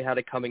he really had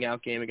a coming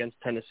out game against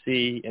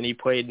Tennessee, and he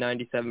played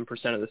 97%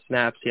 of the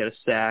snaps. He had a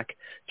sack,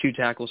 2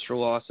 tackles for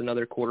loss,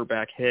 another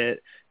quarterback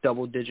hit,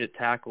 double-digit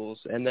tackles.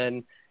 And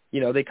then,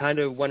 they kind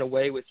of went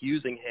away with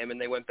using him, and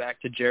they went back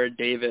to Jared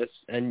Davis,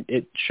 and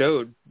it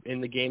showed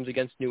in the games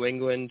against New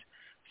England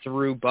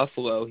through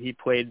Buffalo. He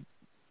played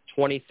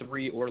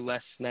 23 or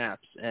less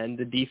snaps, and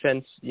the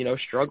defense,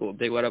 struggled.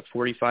 They let up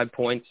 45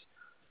 points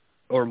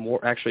or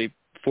more, actually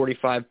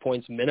 45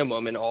 points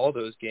minimum in all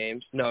those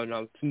games.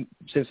 No,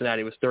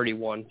 Cincinnati was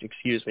 31,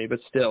 excuse me, but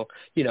still,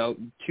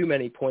 too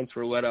many points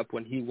were let up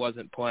when he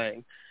wasn't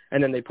playing.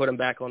 And then they put him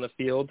back on the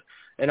field.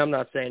 And I'm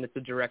not saying it's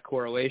a direct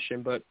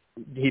correlation, but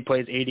he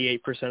plays 88%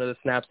 of the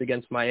snaps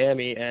against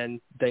Miami,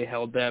 and they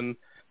held them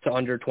to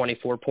under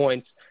 24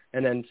 points.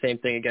 And then same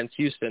thing against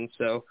Houston.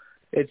 So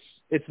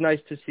it's nice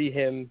to see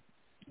him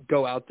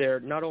go out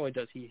there. Not only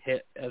does he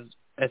hit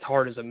as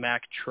hard as a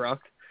Mack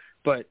truck,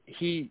 but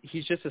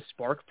he's just a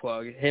spark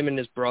plug. Him and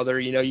his brother,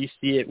 you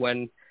see it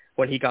when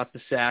when he got the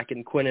sack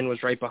and Quinnen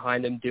was right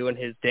behind him doing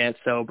his dance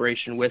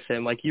celebration with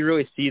him. Like, you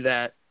really see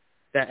that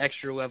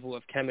extra level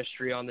of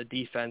chemistry on the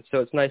defense. So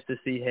it's nice to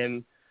see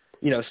him,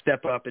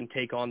 step up and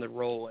take on the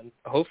role. And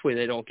hopefully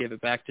they don't give it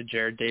back to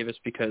Jared Davis,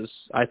 because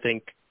I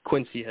think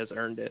Quincy has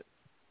earned it.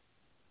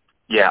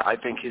 Yeah, I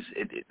think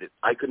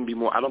I couldn't be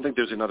more. I don't think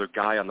there's another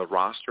guy on the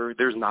roster.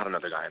 There's not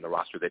another guy on the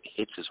roster that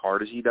hits as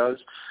hard as he does.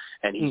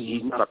 And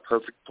he's not a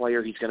perfect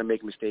player. He's going to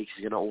make mistakes.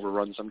 He's going to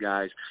overrun some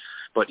guys.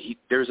 But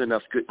there's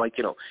enough good. Like,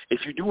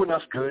 if you do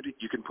enough good,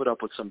 you can put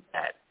up with some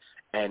bad.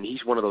 And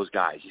he's one of those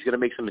guys. He's going to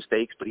make some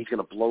mistakes, but he's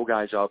going to blow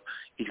guys up.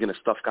 He's going to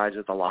stuff guys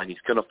at the line. He's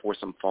going to force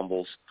some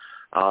fumbles.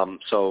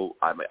 So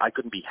I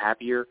couldn't be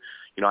happier.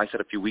 I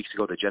said a few weeks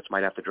ago the Jets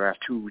might have to draft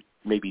 2,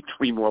 maybe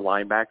 3 more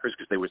linebackers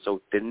because they were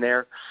so thin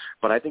there.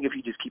 But I think if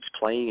he just keeps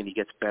playing and he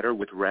gets better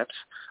with reps,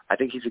 I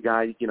think he's a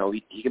guy,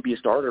 he can be a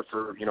starter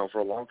for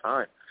a long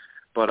time.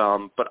 But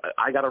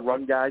I got to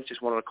run, guys.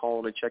 Just wanted to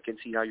call in and check in,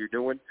 see how you're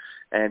doing.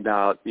 And,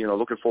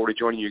 looking forward to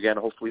joining you again.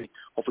 Hopefully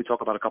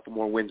talk about a couple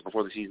more wins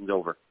before the season's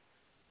over.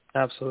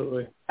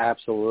 Absolutely.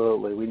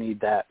 Absolutely. We need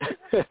that.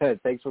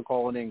 Thanks for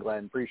calling in,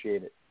 Glenn.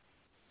 Appreciate it.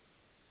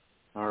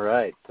 All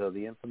right. So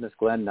the infamous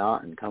Glenn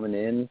Naughton coming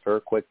in for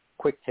a quick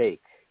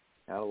take.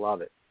 I love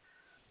it.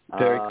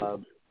 Very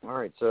cool. All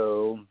right.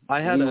 So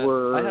I had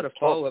a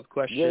follow-up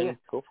question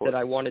that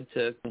I wanted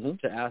to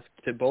ask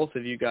to both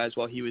of you guys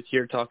while he was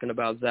here talking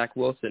about Zach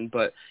Wilson,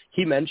 but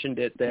he mentioned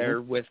it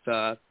there with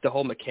the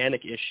whole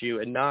mechanic issue,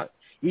 and not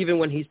even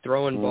when he's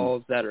throwing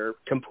balls that are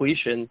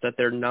completions, that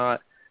they're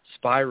not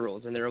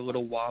spirals and they're a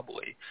little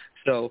wobbly.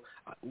 So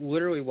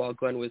literally while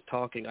Glenn was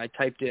talking, I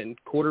typed in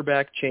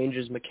quarterback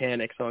changes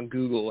mechanics on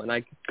Google, and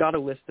I got a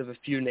list of a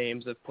few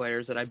names of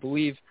players that I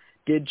believe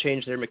did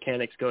change their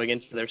mechanics going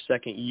into their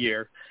second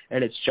year,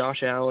 and it's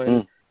Josh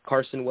Allen,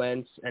 Carson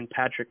Wentz, and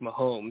Patrick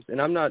Mahomes.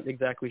 And I'm not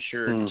exactly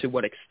sure to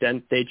what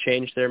extent they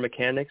changed their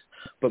mechanics,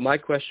 but my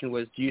question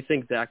was, do you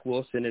think Zach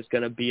Wilson is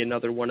going to be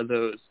another one of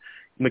those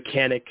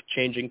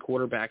mechanic-changing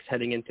quarterbacks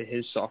heading into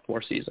his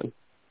sophomore season?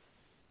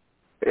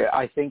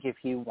 I think if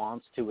he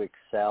wants to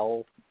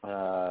excel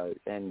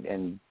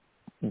and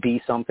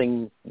be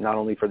something not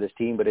only for this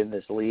team but in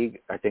this league,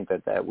 I think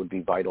that would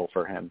be vital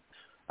for him.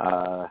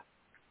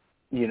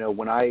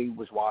 When I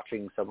was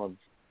watching some of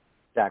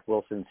Zach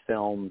Wilson's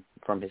film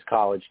from his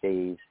college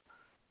days,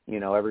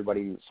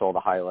 everybody saw the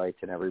highlights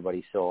and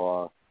everybody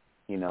saw,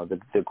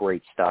 the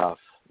great stuff,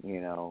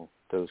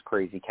 those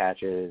crazy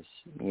catches,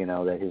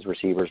 that his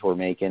receivers were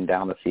making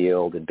down the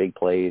field and big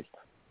plays.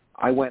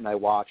 I went and I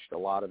watched a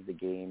lot of the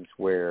games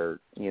where,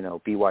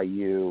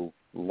 BYU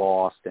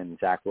lost and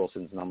Zach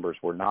Wilson's numbers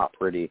were not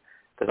pretty,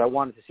 because I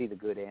wanted to see the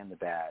good and the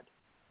bad.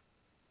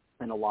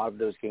 And a lot of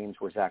those games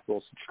where Zach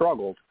Wilson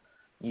struggled,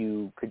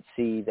 you could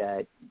see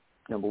that,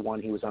 number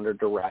one, he was under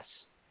duress,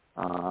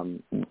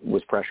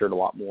 was pressured a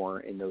lot more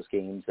in those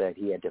games that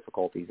he had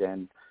difficulties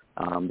in.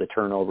 The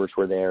turnovers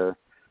were there.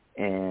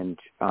 And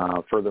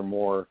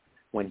furthermore,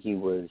 when he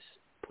was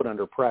put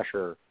under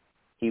pressure,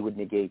 he would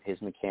negate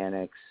his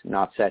mechanics,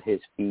 not set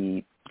his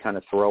feet, kind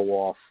of throw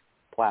off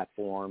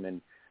platform. And,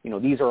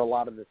 these are a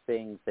lot of the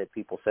things that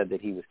people said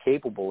that he was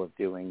capable of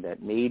doing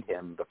that made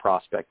him the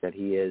prospect that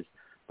he is.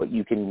 But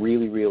you can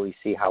really, really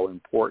see how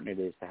important it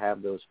is to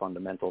have those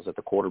fundamentals at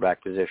the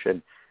quarterback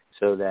position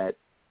so that,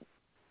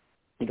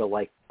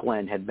 like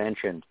Glenn had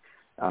mentioned,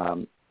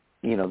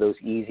 those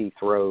easy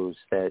throws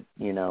that,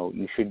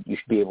 you should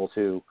be able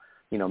to,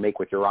 make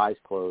with your eyes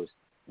closed,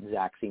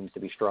 Zach seems to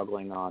be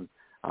struggling on.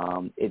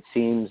 It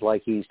seems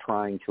like he's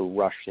trying to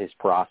rush his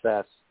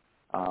process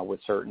with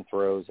certain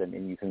throws,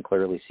 and you can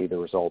clearly see the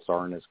results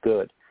aren't as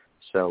good.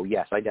 So,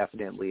 yes, I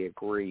definitely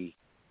agree.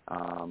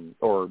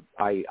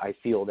 I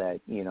feel that,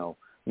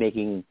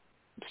 making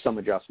some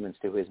adjustments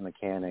to his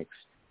mechanics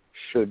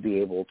should be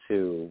able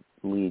to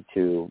lead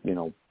to,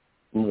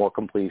 more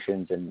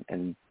completions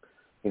and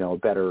a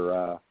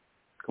better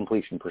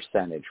completion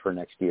percentage for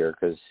next year.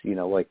 Because,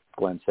 like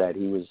Glenn said,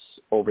 he was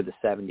over the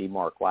 70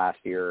 mark last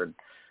year. And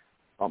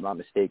if I'm not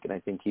mistaken, I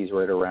think he's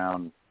right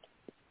around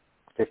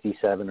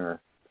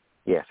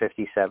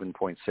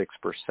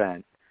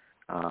 57.6%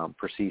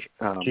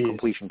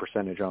 completion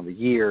percentage on the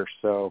year.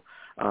 So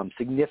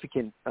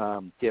significant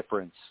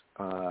difference,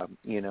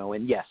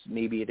 and yes,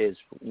 maybe it is,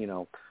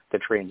 the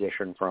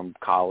transition from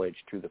college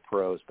to the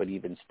pros, but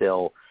even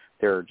still,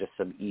 there are just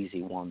some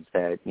easy ones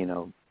that,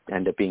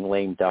 end up being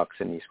lame ducks,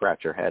 and you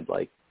scratch your head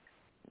like,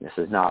 this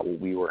is not what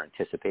we were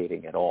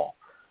anticipating at all.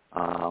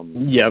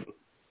 Yep.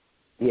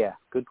 Yeah,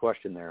 good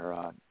question there.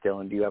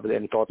 Dylan, do you have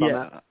any thoughts on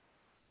that?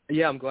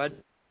 Yeah, I'm glad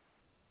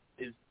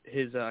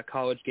his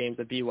college games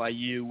at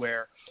BYU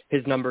where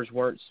his numbers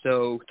weren't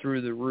so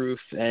through the roof,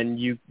 and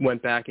you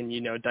went back and,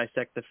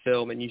 dissect the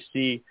film and you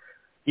see,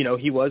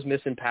 he was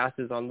missing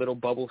passes on little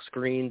bubble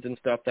screens and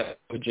stuff that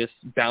would just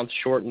bounce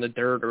short in the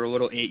dirt, or a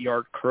little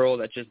 8-yard curl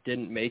that just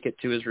didn't make it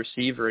to his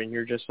receiver. And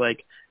you're just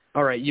like,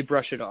 all right, you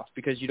brush it off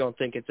because you don't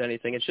think it's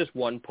anything. It's just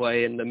one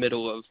play in the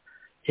middle of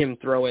him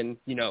throwing,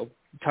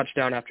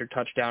 touchdown after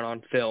touchdown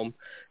on film.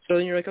 So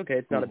then you're like, okay,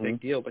 it's not a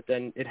big deal. But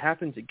then it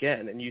happens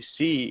again, and you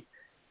see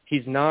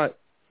he's not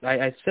 –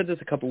 I said this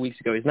a couple weeks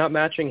ago. He's not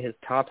matching his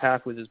top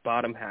half with his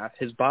bottom half.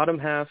 His bottom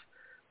half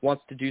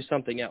wants to do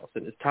something else,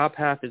 and his top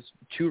half is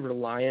too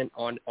reliant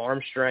on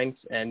arm strength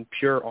and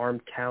pure arm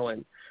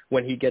talent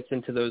when he gets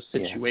into those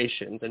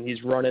situations. And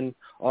he's running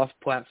off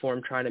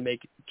platform trying to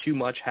make too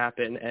much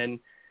happen. And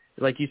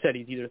like you said,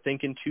 he's either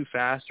thinking too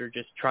fast or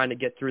just trying to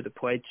get through the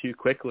play too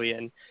quickly,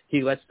 and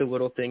he lets the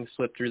little things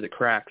slip through the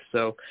cracks.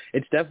 So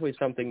it's definitely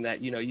something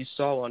that, you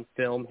saw on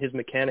film. His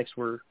mechanics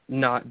were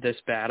not this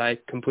bad. I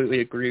completely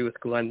agree with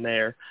Glenn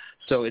there.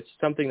 So it's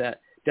something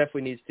that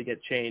definitely needs to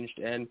get changed.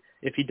 And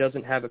if he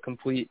doesn't have a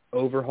complete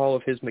overhaul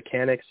of his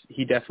mechanics,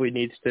 he definitely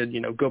needs to,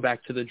 go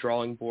back to the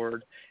drawing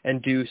board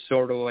and do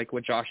sort of like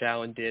what Josh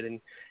Allen did and,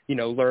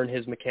 learn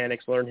his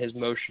mechanics, learn his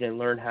motion, and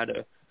learn how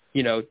to,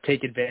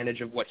 take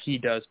advantage of what he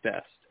does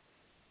best.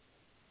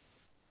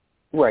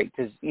 Right,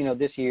 because,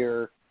 this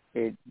year,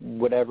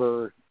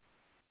 however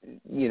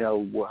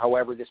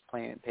this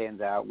plan pans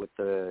out with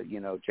the,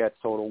 Jets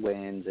total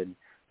wins and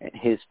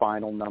his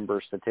final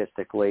number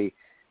statistically,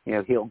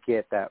 he'll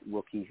get that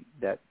rookie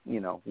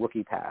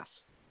pass.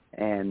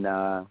 And,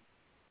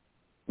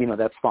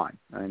 that's fine.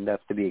 I mean,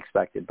 that's to be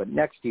expected. But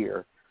next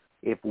year,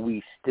 if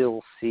we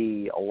still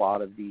see a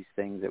lot of these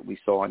things that we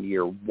saw in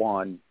year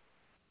one,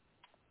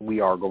 we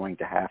are going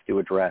to have to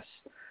address,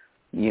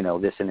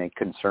 this in a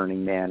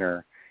concerning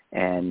manner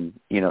and,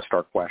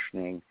 start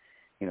questioning,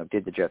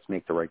 did the Jets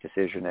make the right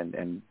decision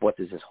and what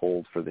does this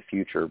hold for the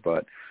future?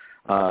 But,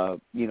 at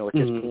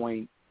this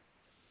point,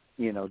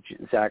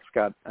 Zach's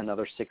got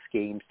another 6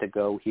 games to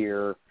go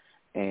here,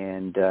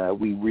 and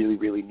we really,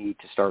 really need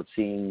to start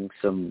seeing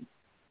some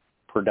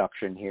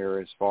production here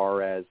as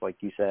far as, like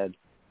you said,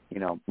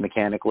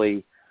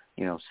 mechanically,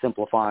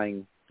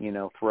 simplifying,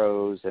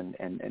 throws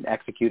and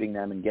executing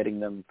them and getting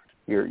them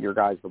your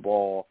guys the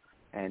ball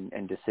and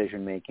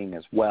decision-making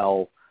as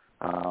well,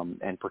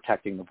 and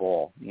protecting the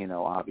ball,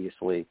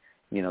 obviously.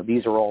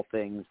 These are all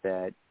things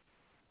that,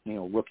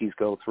 rookies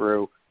go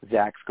through.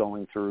 Zach's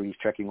going through. He's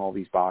checking all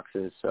these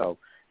boxes. So,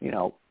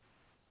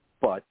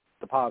 but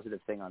the positive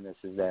thing on this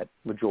is that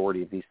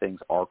majority of these things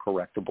are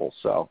correctable.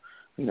 So,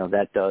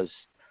 that does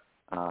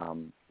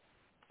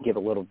give a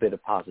little bit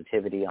of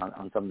positivity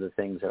on some of the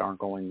things that aren't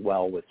going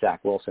well with Zach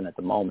Wilson at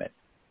the moment.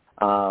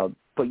 But,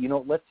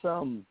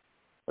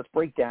 let's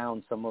break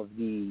down some of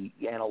the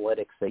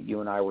analytics that you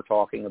and I were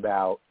talking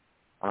about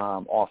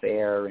off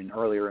air and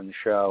earlier in the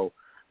show,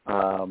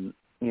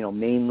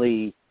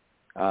 mainly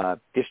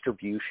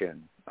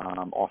distribution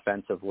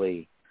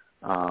offensively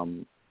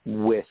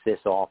with this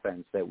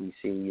offense that we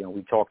see.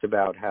 We talked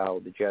about how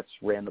the Jets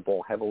ran the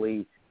ball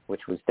heavily,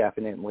 which was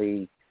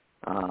definitely,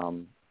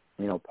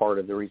 part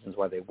of the reasons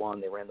why they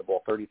won. They ran the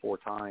ball 34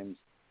 times.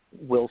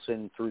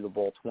 Wilson threw the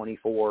ball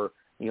 24.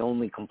 He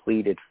only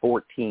completed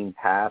 14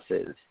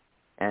 passes.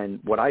 And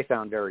what I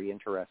found very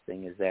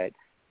interesting is that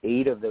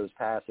 8 of those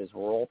passes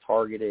were all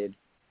targeted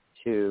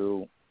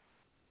to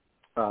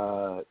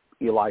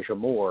Elijah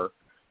Moore.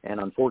 And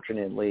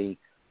unfortunately,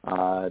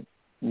 Zach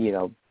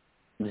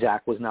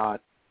was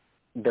not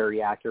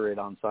very accurate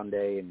on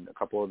Sunday, and a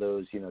couple of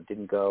those,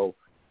 didn't go,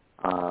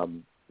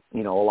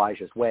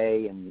 Elijah's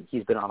way, and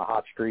he's been on a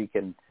hot streak.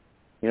 And,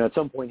 at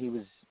some point he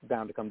was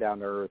bound to come down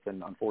to earth,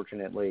 and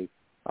unfortunately,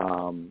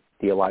 the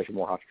Elijah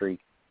Moore hot streak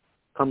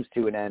comes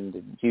to an end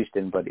in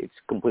Houston, but it's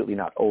completely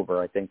not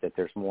over. I think that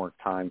there's more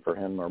time for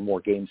him or more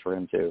games for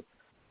him to,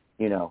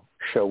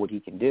 show what he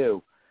can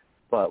do.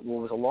 But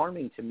what was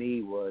alarming to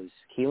me was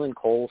Keelan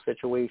Cole's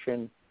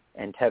situation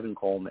and Tevin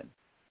Coleman.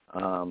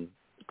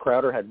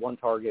 Crowder had 1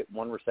 target,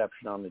 1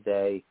 reception on the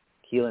day.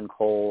 Keelan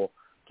Cole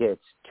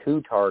gets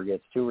 2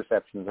 targets, 2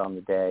 receptions on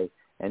the day.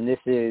 And this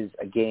is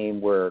a game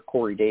where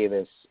Corey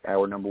Davis,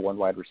 our number 1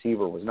 wide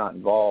receiver, was not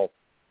involved.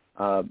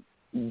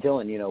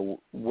 Dylan,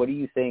 what do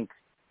you think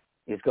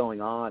is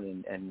going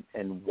on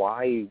and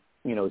why,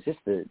 is this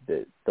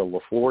the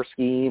LaFleur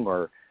scheme,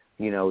 or,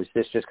 is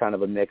this just kind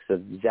of a mix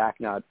of Zach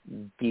not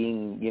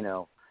being,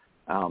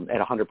 at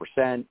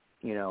 100%,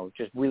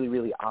 just really,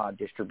 really odd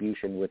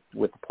distribution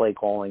with the play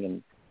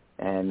calling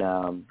and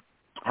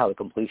how the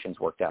completions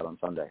worked out on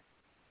Sunday?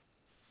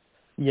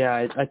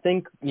 Yeah, I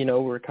think,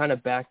 we're kind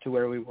of back to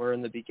where we were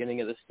in the beginning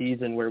of the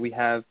season, where we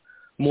have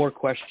more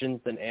questions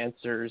than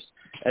answers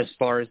as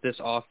far as this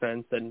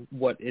offense and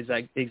what is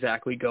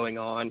exactly going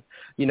on.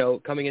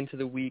 Coming into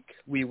the week,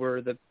 we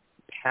were the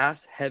pass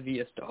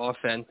heaviest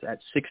offense at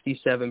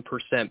 67%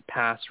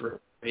 pass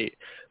rate,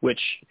 which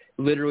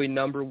literally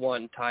number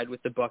 1 tied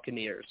with the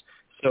Buccaneers.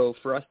 So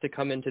for us to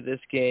come into this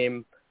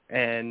game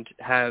and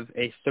have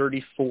a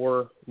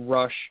 34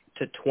 rush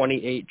to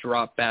 28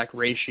 drop back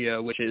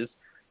ratio, which is,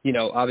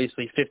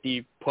 obviously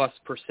 50+%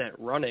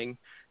 running,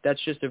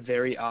 that's just a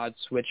very odd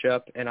switch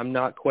up. And I'm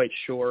not quite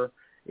sure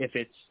if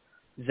it's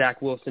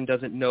Zach Wilson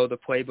doesn't know the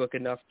playbook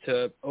enough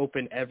to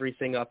open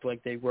everything up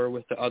like they were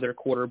with the other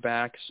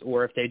quarterbacks,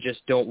 or if they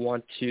just don't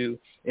want to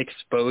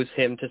expose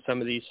him to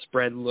some of these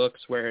spread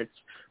looks where it's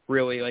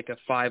really like a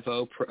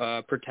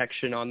 5-0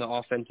 protection on the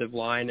offensive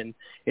line, and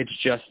it's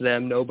just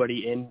them,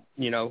 nobody in,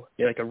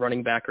 like a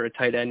running back or a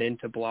tight end in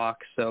to block.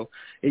 So,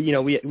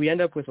 we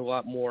end up with a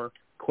lot more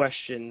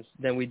questions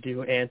than we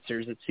do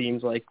answers, it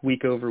seems like,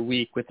 week over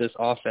week with this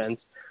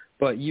offense.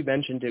 But you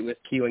mentioned it with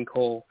Keelan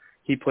Cole.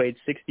 He played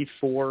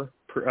 64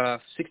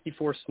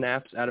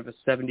 snaps out of a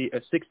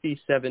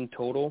 67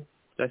 total.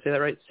 Did I say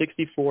that right?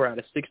 64 out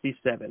of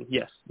 67.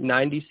 Yes,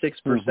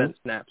 96%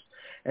 snaps.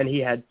 And he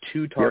had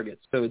 2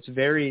 targets. Yep. So it's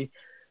very,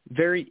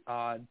 very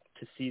odd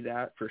to see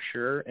that for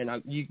sure. And,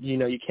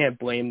 you can't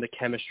blame the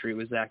chemistry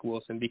with Zach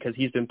Wilson because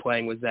he's been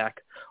playing with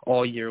Zach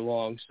all year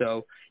long.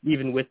 So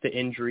even with the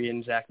injury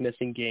and Zach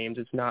missing games,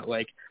 it's not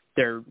like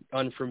they're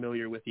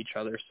unfamiliar with each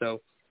other. So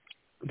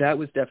that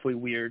was definitely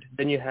weird.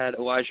 Then you had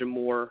Elijah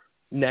Moore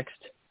next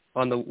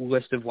on the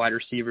list of wide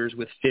receivers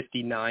with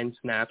 59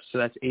 snaps, so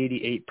that's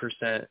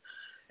 88%.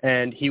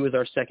 And he was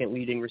our second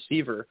leading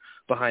receiver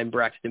behind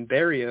Braxton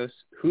Berrios,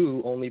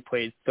 who only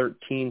played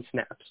 13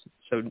 snaps.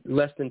 So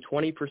less than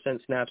 20%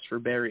 snaps for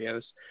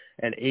Berrios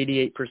and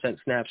 88%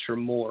 snaps for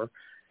Moore.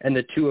 And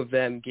the two of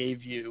them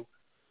gave you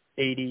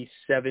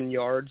 87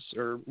 yards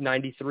or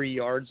 93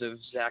 yards of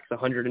Zach's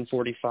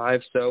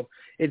 145. So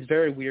it's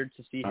very weird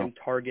to see him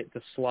target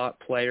the slot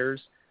players,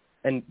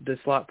 and the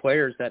slot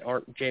players that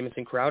aren't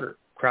Jamison Crowder.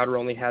 Crowder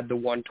only had the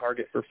 1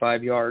 target for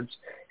 5 yards,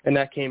 and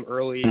that came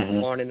early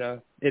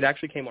on it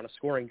actually came on a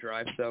scoring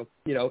drive. So,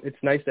 it's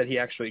nice that he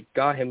actually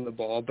got him the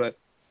ball, but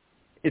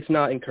it's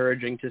not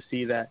encouraging to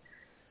see that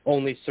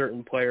only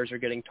certain players are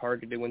getting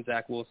targeted when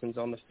Zach Wilson's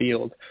on the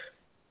field.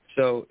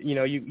 So,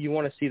 you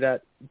want to see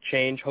that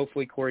change.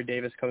 Hopefully Corey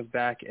Davis comes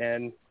back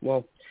and,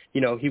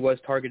 he was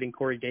targeting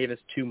Corey Davis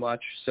too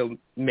much. So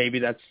maybe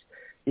that's,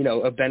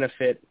 a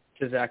benefit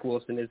to Zach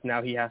Wilson is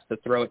now he has to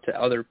throw it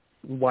to other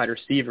wide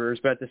receivers.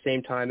 But at the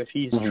same time, if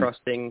he's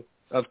trusting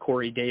of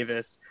Corey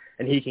Davis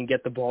and he can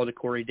get the ball to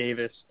Corey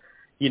Davis,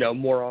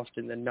 more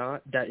often than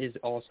not, that is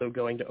also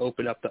going to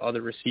open up the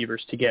other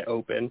receivers to get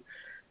open.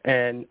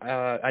 And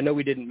I know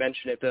we didn't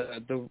mention it,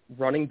 the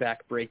running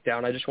back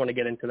breakdown. I just want to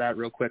get into that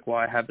real quick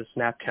while I have the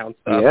snap counts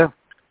up. Yeah.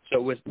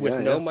 So with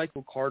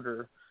Michael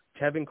Carter,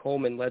 Tevin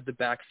Coleman led the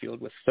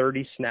backfield with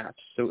 30 snaps,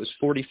 so it was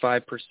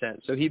 45%.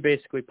 So he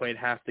basically played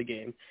half the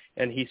game,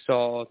 and he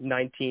saw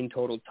 19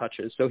 total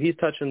touches. So he's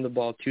touching the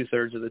ball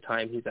 2/3 of the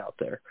time he's out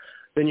there.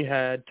 Then you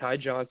had Ty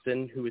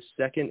Johnson, who was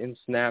second in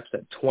snaps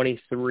at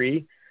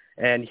 23,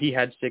 and he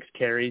had 6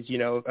 carries,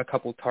 a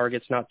couple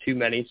targets, not too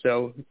many.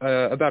 So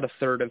about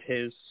 1/3 of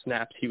his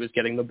snaps he was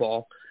getting the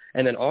ball.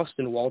 And then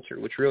Austin Walter,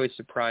 which really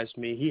surprised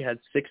me, he had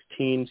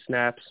 16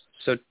 snaps,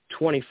 so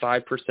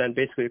 25%,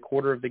 basically a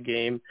quarter of the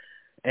game.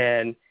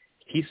 And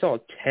he saw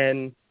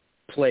 10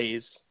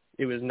 plays.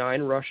 It was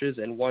 9 rushes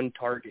and 1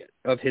 target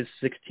of his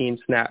 16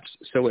 snaps.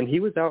 So when he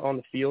was out on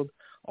the field,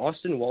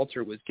 Austin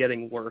Walter was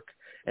getting work.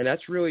 And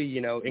that's really,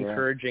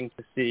 encouraging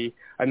to see.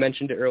 I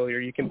mentioned it earlier.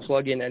 You can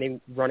plug in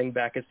any running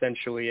back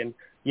essentially and,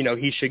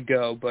 he should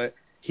go. But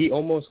he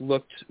almost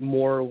looked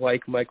more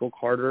like Michael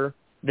Carter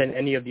than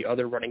any of the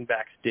other running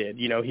backs did.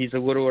 He's a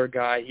littler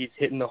guy. He's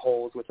hitting the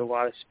holes with a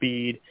lot of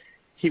speed.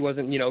 He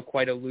wasn't,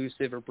 quite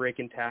elusive or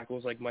breaking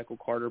tackles like Michael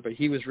Carter, but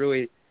he was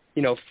really,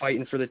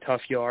 fighting for the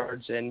tough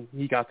yards, and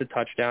he got the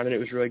touchdown, and it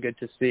was really good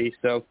to see.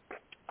 So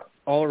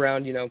all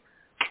around,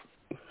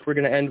 we're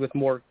going to end with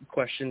more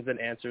questions than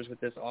answers with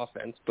this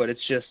offense, but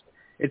it's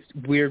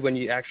weird when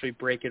you actually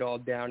break it all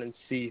down and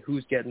see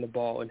who's getting the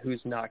ball and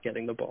who's not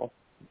getting the ball.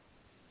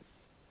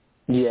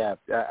 Yeah,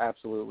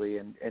 absolutely.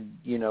 And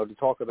to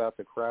talk about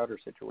the Crowder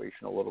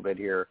situation a little bit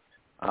here,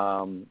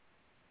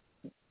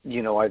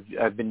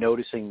 I've been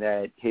noticing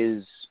that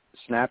his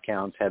snap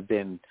counts have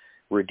been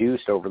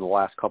reduced over the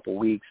last couple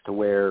weeks to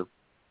where,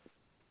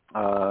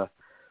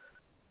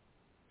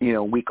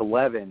 week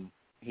 11,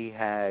 he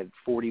had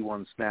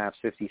 41 snaps,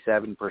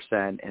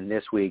 57%, and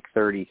this week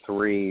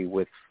 33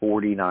 with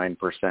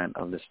 49%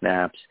 of the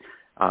snaps.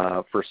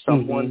 For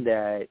someone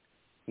that,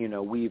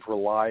 we've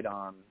relied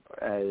on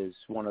as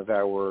one of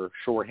our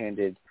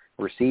shorthanded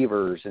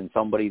receivers and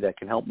somebody that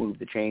can help move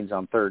the chains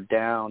on 3rd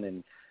down,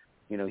 and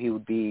he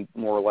would be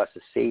more or less a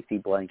safety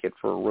blanket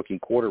for a rookie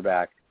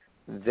quarterback.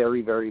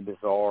 Very, very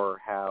bizarre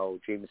how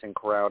Jamison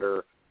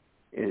Crowder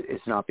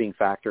is not being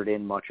factored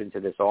in much into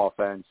this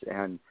offense.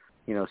 And,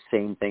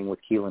 same thing with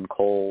Keelan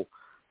Cole.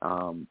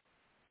 I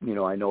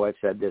know I've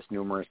said this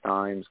numerous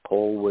times.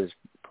 Cole was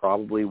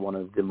probably one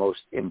of the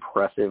most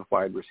impressive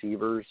wide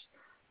receivers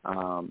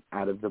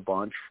out of the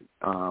bunch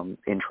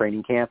in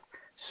training camp.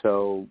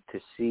 So to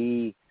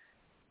see,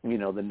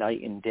 the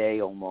night and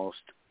day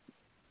almost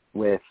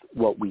with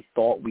what we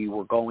thought we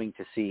were going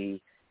to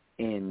see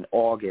in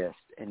August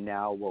and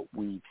now what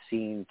we've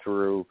seen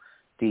through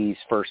these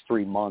first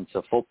 3 months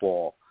of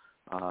football,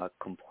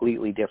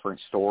 completely different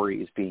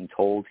stories being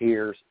told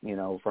here,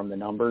 from the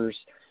numbers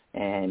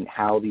and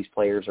how these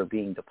players are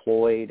being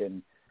deployed.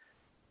 And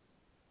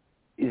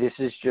this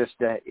is just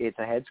it's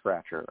a head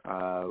scratcher.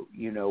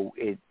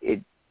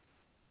 It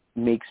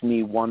makes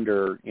me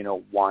wonder,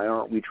 why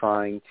aren't we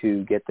trying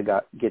to get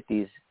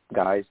these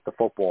guys the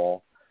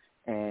football,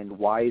 and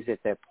why is it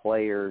that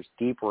players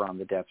deeper on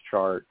the depth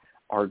chart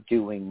are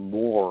doing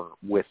more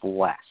with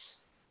less?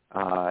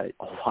 A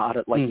lot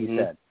of, like you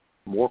said,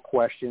 more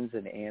questions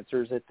than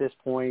answers at this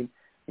point.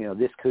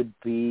 This could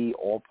be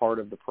all part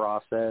of the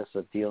process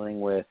of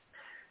dealing with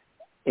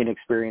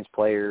inexperienced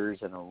players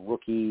and a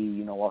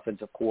rookie,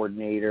 offensive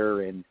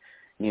coordinator, and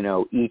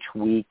each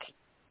week,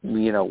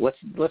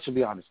 let's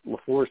be honest,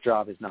 LaFleur's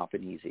job has not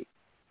been easy.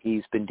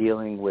 He's been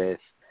dealing with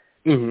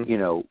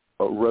a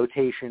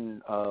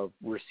rotation of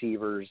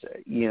receivers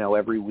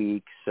every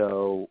week,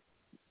 so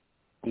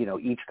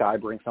each guy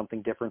brings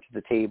something different to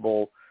the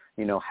table.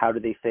 How do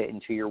they fit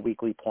into your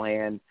weekly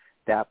plan?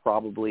 That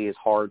probably is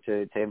hard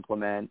to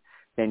implement.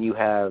 Then you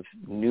have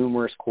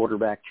numerous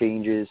quarterback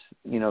changes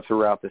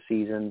throughout the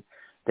season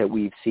that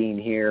we've seen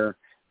here.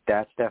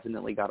 That's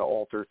definitely got to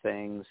alter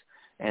things.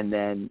 And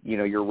then,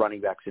 your running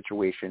back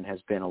situation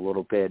has been a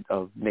little bit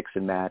of mix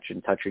and match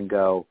and touch and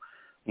go,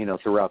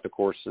 throughout the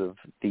course of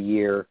the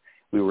year.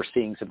 We were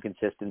seeing some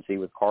consistency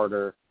with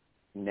Carter.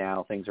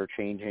 Now things are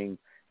changing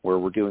where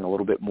we're doing a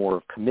little bit more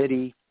of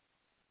committee.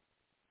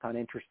 Kind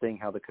of interesting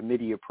how the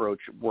committee approach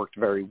worked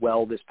very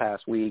well this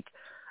past week.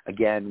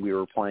 Again, we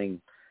were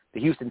playing the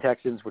Houston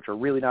Texans, which are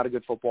really not a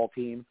good football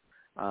team.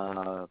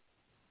 And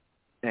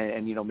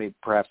maybe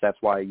perhaps that's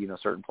why,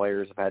 certain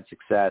players have had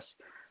success,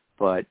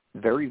 but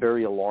very,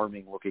 very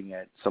alarming looking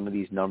at some of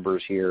these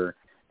numbers here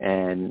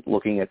and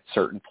looking at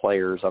certain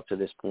players up to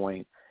this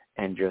point,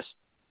 and just,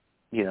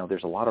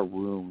 there's a lot of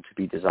room to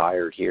be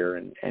desired here,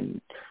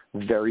 and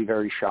very,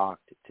 very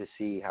shocked to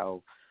see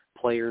how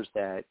players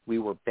that we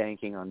were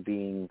banking on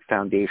being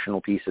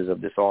foundational pieces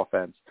of this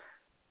offense,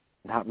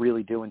 not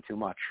really doing too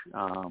much,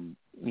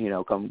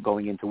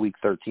 going into week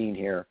 13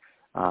 here.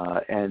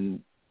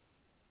 And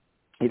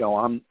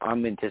I'm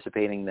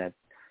anticipating that,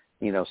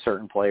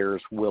 certain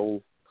players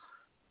will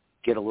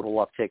get a little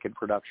uptick in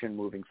production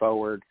moving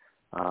forward.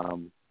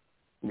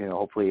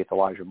 Hopefully it's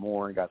Elijah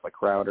Moore and guys like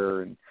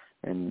Crowder.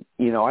 And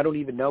I don't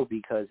even know,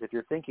 because if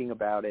you're thinking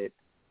about it,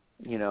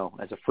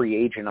 as a free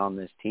agent on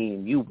this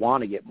team, you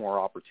want to get more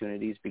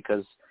opportunities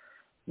because,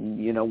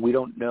 we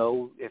don't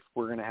know if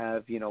we're going to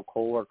have,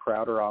 Cole or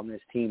Crowder on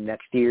this team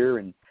next year.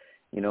 And,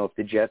 if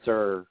the Jets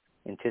are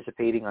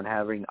anticipating on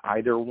having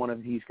either one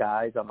of these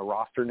guys on the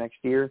roster next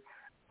year,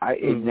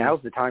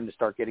 now's the time to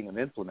start getting them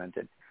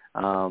implemented.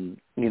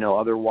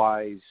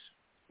 Otherwise,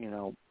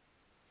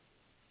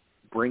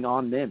 bring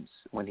on Mims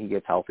when he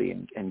gets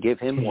healthy and give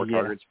him more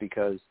targets,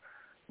 because,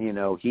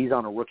 he's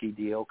on a rookie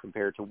deal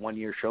compared to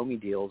 1-year show-me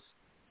deals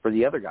for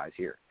the other guys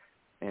here.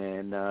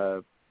 And,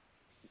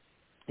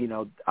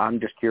 I'm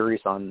just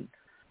curious on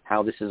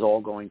how this is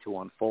all going to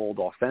unfold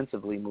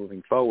offensively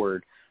moving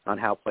forward, on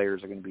how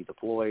players are going to be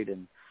deployed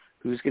and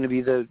who's going to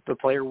be the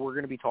player we're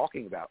going to be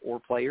talking about, or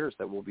players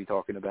that we'll be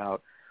talking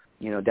about,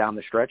 down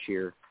the stretch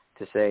here,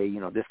 to say,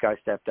 this guy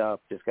stepped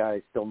up, this guy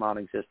is still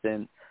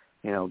non-existent.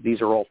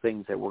 These are all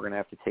things that we're going to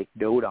have to take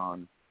note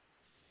on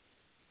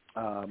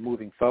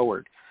moving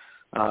forward.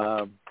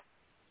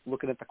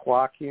 Looking at the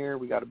clock here,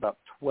 we got about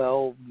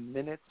 12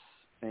 minutes,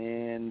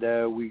 and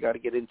we got to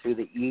get into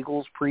the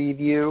Eagles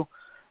preview.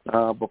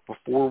 But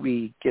before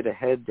we get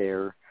ahead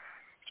there, I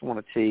just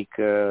want to take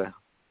a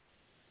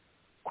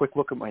quick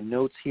look at my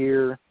notes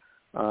here.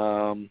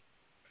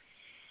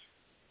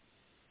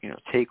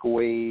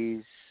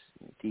 Takeaways,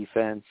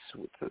 defense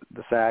with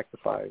the sack,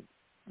 the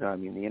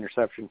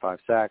interception, 5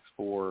 sacks,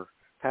 4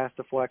 pass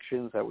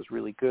deflections. That was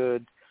really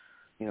good.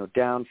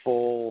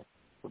 Downfall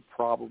would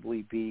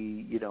probably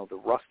be, the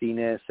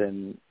rustiness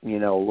and, a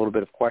little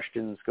bit of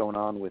questions going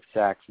on with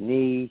Zach's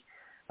knee.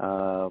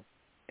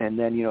 And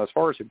then, as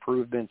far as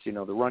improvements, the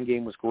run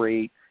game was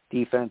great.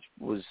 Defense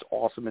was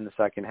awesome in the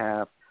second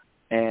half.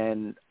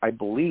 And I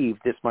believe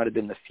this might have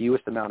been the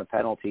fewest amount of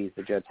penalties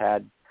the Jets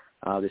had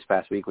this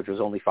past week, which was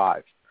only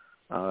 5.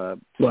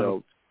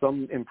 So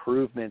some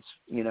improvements,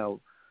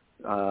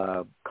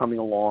 coming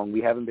along.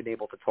 We haven't been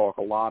able to talk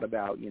a lot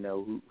about,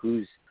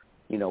 who's,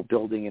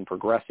 building and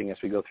progressing as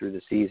we go through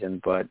the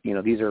season. But,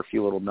 these are a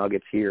few little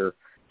nuggets here.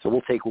 So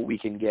we'll take what we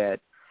can get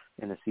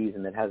in a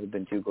season that hasn't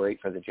been too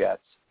great for the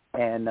Jets.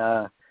 And,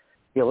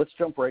 let's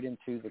jump right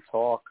into the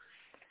talk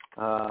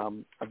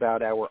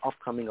about our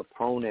upcoming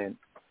opponent,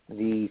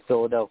 the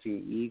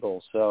Philadelphia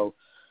Eagles. So,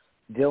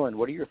 Dylan,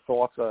 what are your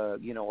thoughts,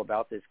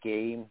 about this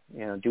game?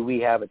 Do we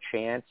have a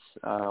chance?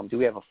 Do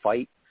we have a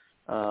fight,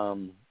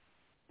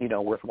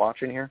 worth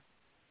watching here?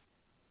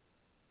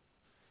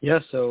 Yeah,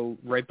 so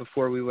right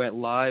before we went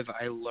live,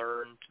 I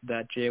learned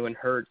that Jalen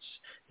Hurts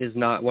is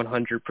not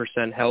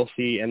 100%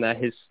 healthy, and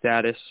that his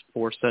status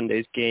for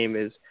Sunday's game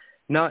is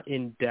not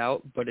in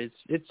doubt, but it's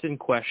in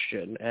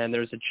question. And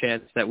there's a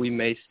chance that we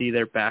may see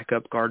their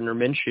backup Gardner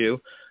Minshew,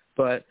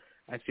 but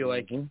I feel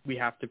like we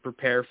have to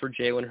prepare for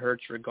Jalen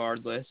Hurts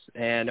regardless.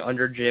 And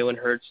under Jalen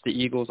Hurts, the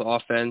Eagles'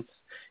 offense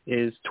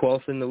is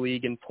 12th in the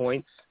league in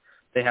points,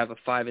 They have a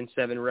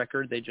 5-7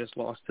 record. They just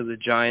lost to the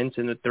Giants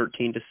in a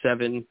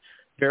 13-7,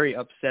 very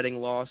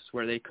upsetting loss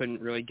where they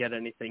couldn't really get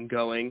anything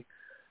going.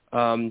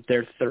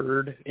 They're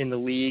third in the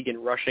league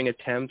in rushing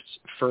attempts,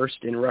 first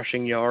in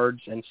rushing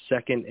yards, and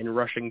second in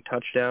rushing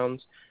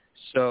touchdowns.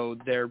 So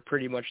they're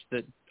pretty much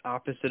the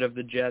opposite of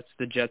the Jets.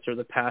 The Jets are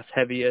the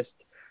pass-heaviest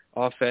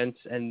offense,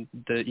 and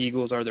the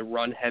Eagles are the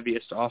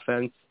run-heaviest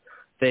offense.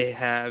 They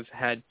have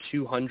had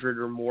 200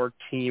 or more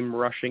team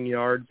rushing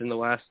yards in the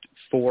last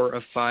 4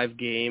 of 5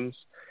 games,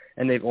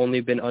 and they've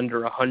only been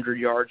under 100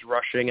 yards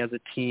rushing as a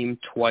team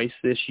twice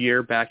this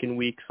year, back in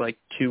weeks like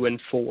 2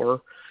 and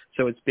 4.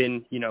 So it's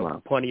been,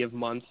 Wow. plenty of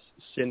months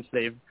since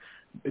they've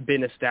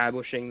been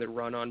establishing the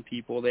run on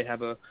people. They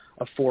have a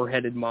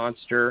 4-headed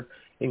monster,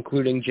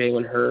 including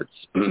Jalen Hurts.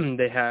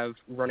 They have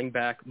running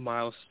back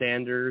Miles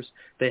Sanders.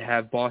 They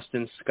have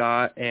Boston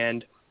Scott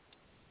and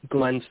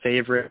Glenn's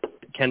favorite,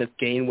 Kenneth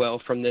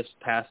Gainwell, from this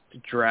past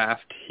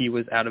draft. He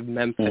was out of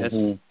Memphis.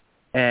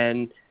 Mm-hmm.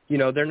 And,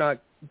 they're not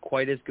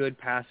quite as good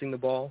passing the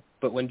ball,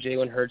 but when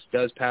Jalen Hurts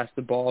does pass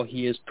the ball,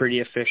 he is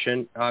pretty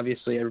efficient.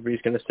 Obviously,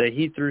 everybody's going to say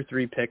he threw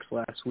 3 picks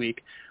last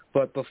week,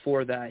 but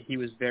before that, he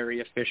was very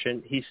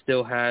efficient. He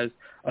still has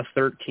a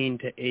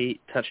 13-8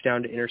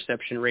 touchdown to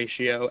interception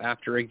ratio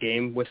after a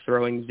game with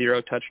throwing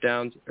 0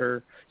 touchdowns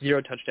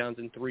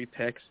and 3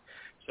 picks.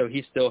 So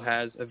he still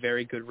has a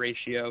very good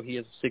ratio. He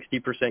has a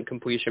 60%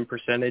 completion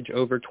percentage,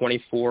 over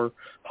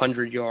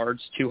 2,400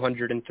 yards,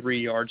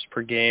 203 yards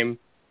per game.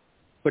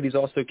 But he's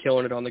also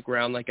killing it on the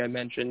ground, like I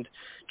mentioned,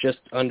 just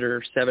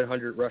under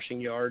 700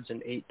 rushing yards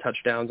and 8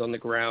 touchdowns on the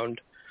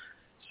ground.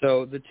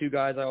 So the 2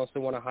 guys I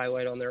also want to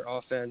highlight on their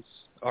offense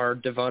are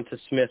Devonta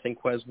Smith and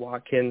Quez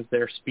Watkins.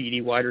 They're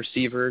speedy wide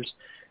receivers.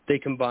 They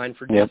combined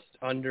for just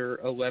under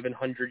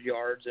 1,100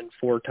 yards and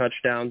 4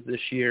 touchdowns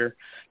this year.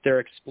 They're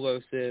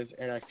explosive,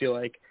 and I feel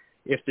like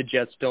if the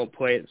Jets don't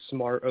play it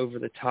smart over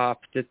the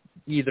top, that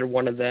either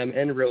one of them,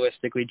 and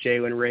realistically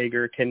Jalen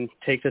Reagor, can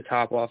take the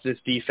top off this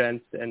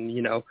defense and,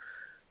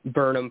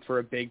 burn them for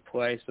a big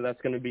play. So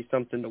that's going to be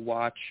something to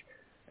watch.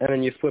 And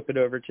then you flip it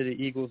over to the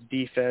Eagles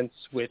defense,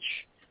 which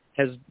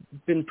has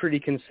been pretty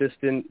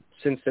consistent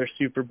since their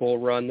Super Bowl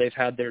run. They've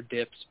had their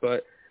dips,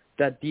 but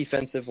that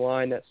defensive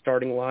line, that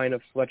starting line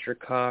of Fletcher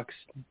Cox,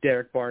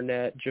 Derek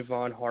Barnett,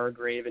 Javon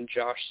Hargrave, and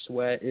Josh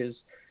Sweat is,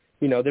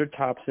 they're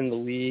tops in the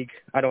league.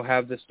 I don't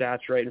have the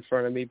stats right in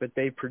front of me, but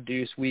they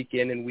produce week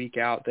in and week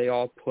out. They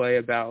all play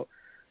about,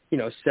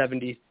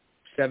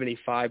 75%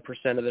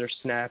 of their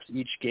snaps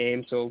each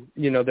game. So,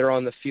 they're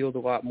on the field a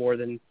lot more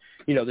than,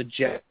 the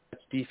Jets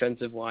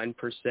defensive line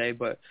per se,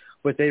 but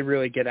they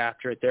really get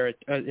after it. They're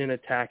an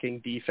attacking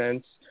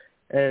defense.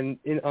 And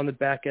on the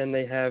back end,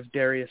 they have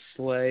Darius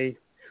Slay,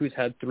 who's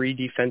had 3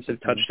 defensive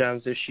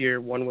touchdowns this year.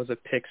 1 was a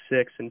pick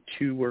 6 and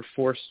 2 were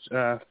forced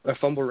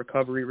fumble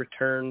recovery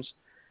returns.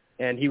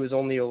 And he was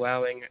only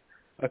allowing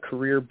a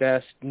career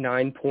best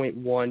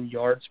 9.1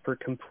 yards per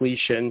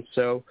completion.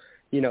 So,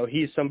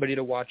 he's somebody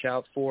to watch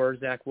out for.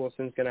 Zach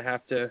Wilson's going to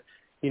have to,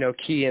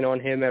 key in on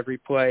him every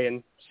play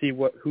and see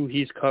who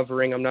he's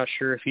covering. I'm not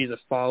sure if he's a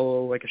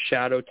follow, like a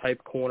shadow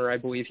type corner. I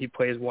believe he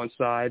plays one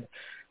side.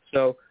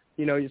 So,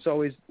 it's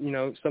always,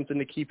 something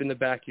to keep in the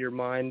back of your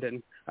mind.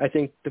 And I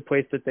think the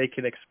place that they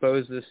can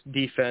expose this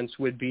defense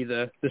would be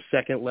the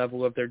second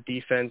level of their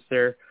defense.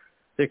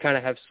 They kind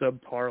of have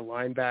subpar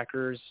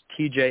linebackers.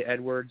 TJ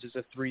Edwards is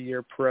a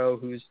 3-year pro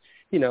who's,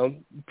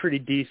 pretty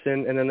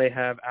decent. And then they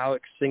have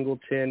Alex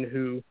Singleton,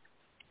 who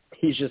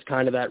he's just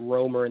kind of that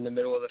roamer in the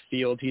middle of the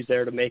field. He's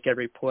there to make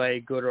every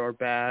play, good or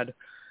bad.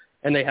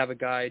 And they have a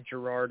guy,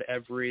 Gerard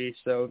Every.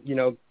 So,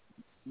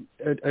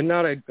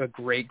 not a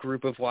great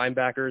group of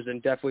linebackers,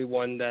 and definitely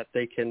one that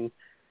they can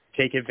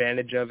take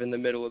advantage of in the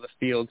middle of the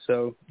field.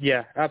 So,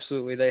 yeah,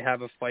 absolutely, they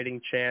have a fighting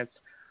chance.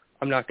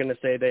 I'm not going to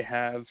say they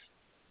have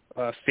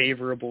a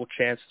favorable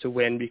chance to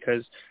win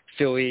because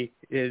Philly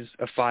is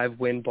a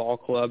 5-win ball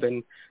club,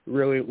 and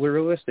really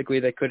realistically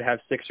they could have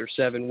 6 or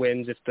 7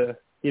 wins if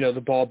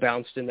the ball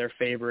bounced in their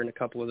favor in a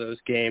couple of those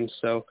games.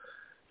 So,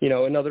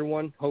 another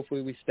one,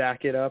 hopefully we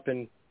stack it up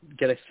and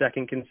get a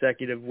second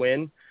consecutive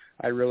win.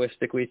 I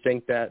realistically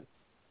think that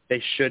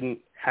they shouldn't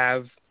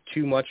have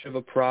too much of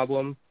a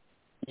problem,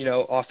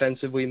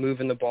 offensively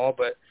moving the ball,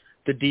 but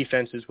the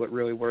defense is what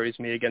really worries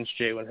me against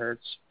Jalen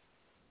Hurts.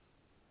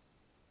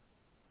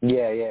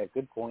 Yeah,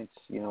 good points,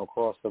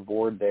 across the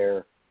board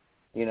there.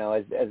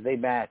 As they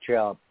match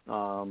up,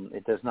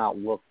 it does not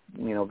look,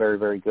 very,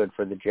 very good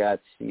for the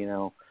Jets.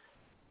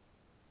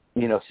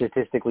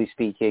 Statistically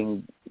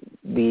speaking,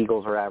 the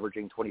Eagles are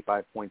averaging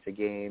 25 points a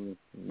game.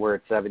 We're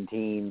at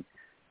 17.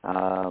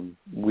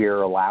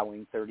 We're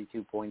allowing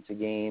 32 points a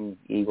game.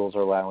 Eagles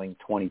are allowing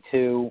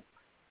 22.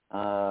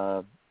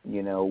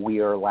 We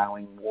are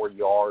allowing more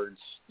yards,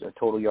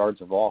 total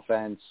yards of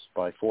offense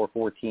by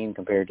 414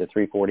 compared to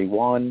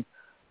 341.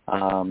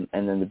 And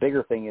then the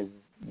bigger thing is,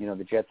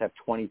 the Jets have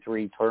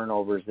 23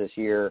 turnovers this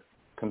year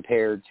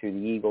compared to the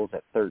Eagles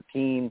at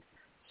 13.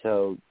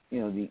 So,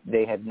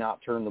 they have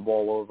not turned the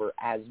ball over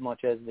as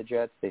much as the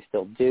Jets. They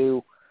still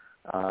do.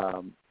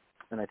 And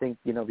I think,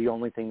 the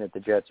only thing that the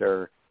Jets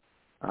are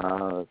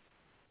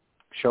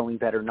showing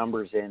better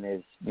numbers in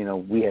is,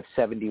 we have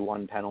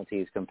 71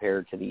 penalties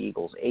compared to the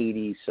Eagles'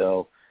 80.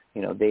 So,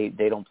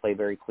 they don't play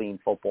very clean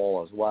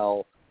football as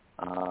well.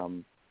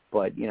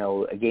 But,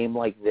 a game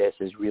like this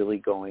is really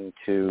going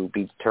to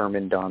be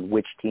determined on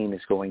which team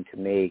is going to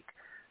make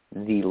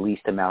the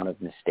least amount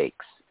of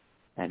mistakes.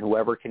 And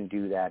whoever can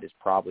do that is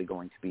probably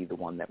going to be the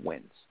one that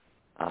wins.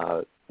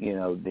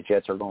 The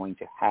Jets are going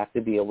to have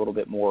to be a little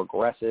bit more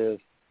aggressive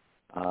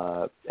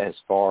as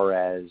far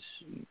as,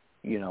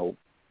 in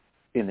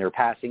their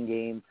passing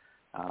game.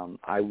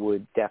 I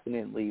would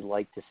definitely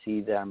like to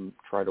see them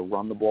try to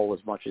run the ball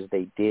as much as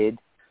they did,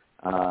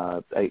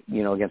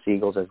 against the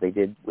Eagles as they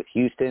did with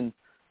Houston.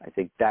 I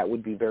think that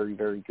would be very,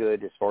 very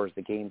good as far as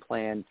the game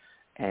plan,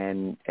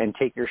 and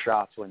take your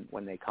shots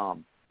when they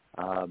come.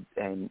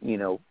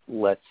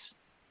 Let's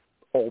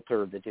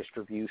alter the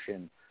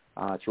distribution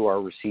to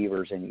our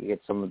receivers and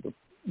get some of the,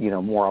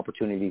 more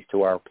opportunities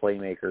to our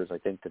playmakers. I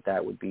think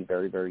that would be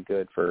very, very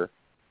good for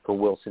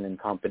Wilson and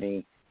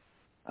company.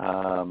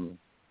 And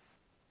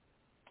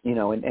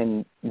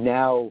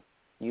now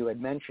you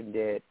had mentioned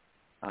it,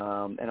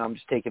 and I'm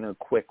just taking a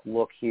quick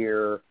look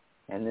here,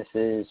 and this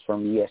is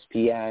from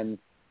ESPN.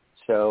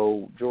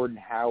 So Jordan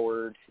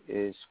Howard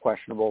is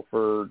questionable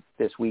for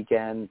this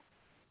weekend.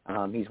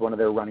 He's one of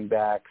their running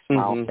backs.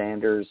 Miles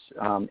Sanders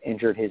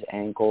injured his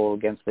ankle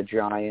against the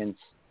Giants.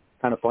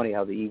 Kind of funny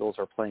how the Eagles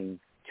are playing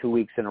 2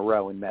 weeks in a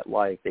row in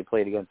MetLife. They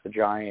played against the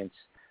Giants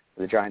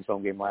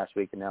home game last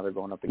week, and now they're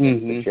going up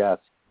against the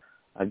Jets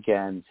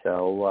again.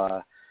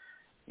 So,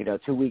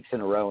 2 weeks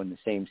in a row in the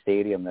same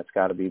stadium, that's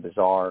got to be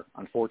bizarre.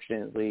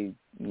 Unfortunately,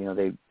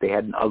 they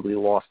had an ugly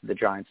loss to the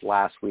Giants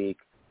last week,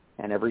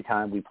 and every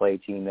time we play a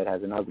team that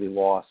has an ugly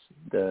loss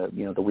the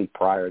week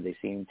prior, they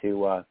seem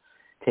to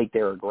take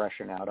their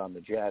aggression out on the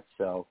Jets.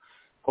 So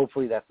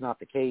hopefully that's not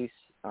the case.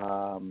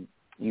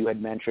 You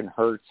had mentioned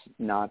Hurts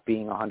not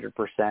being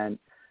 100%.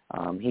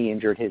 He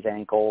injured his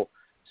ankle.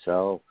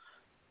 So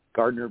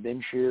Gardner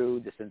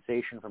Minshew, the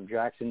sensation from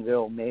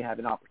Jacksonville, may have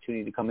an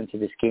opportunity to come into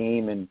this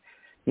game. And,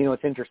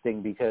 it's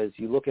interesting because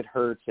you look at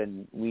Hurts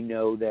and we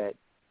know that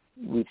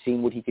we've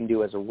seen what he can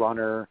do as a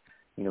runner.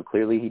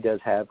 Clearly he does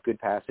have good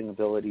passing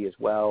ability as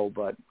well,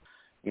 but,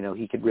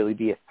 he could really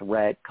be a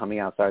threat coming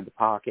outside the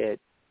pocket.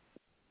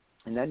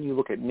 And then you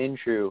look at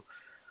Minshew,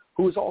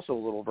 who is also a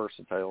little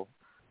versatile.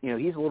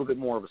 He's a little bit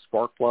more of a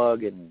spark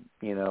plug, and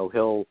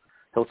he'll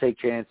take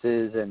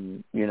chances,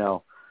 and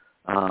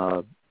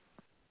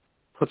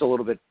puts a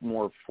little bit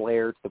more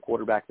flair to the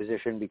quarterback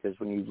position, because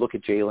when you look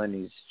at Jalen,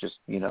 he's just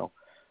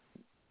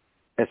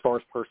as far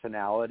as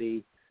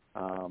personality,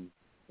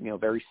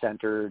 very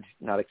centered,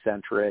 not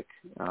eccentric,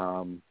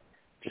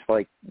 just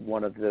like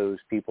one of those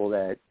people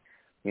that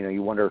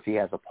you wonder if he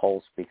has a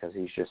pulse because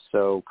he's just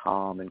so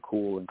calm and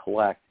cool and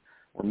collect.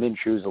 Where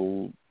Minshew's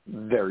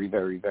very,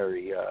 very,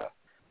 very,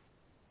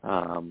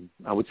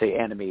 I would say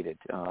animated,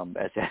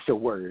 as a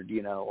word,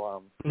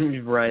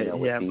 right.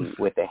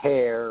 With the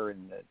hair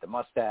and the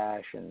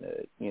mustache and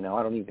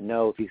I don't even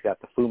know if he's got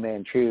the Fu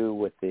Manchu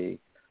with the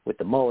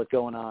mullet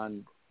going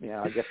on.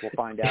 I guess we'll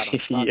find out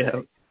on Sunday.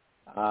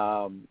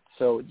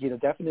 So,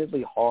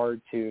 definitely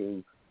hard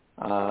to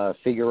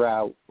figure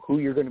out who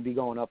you're going to be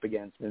going up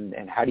against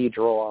and how do you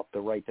draw up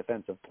the right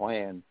defensive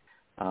plan.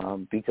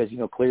 Because,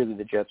 clearly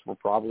the Jets were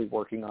probably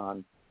working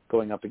on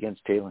going up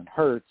against Jalen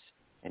Hurts,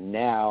 and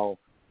now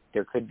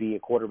there could be a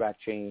quarterback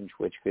change,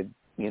 which could,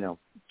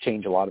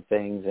 change a lot of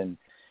things. And,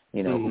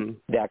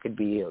 that could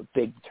be a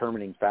big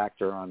determining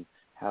factor on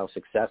how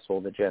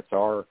successful the Jets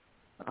are,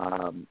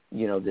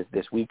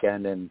 this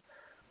weekend. And,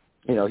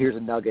 here's a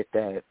nugget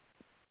that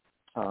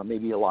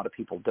maybe a lot of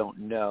people don't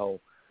know,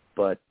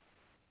 but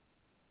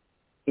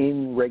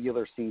in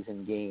regular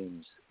season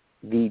games,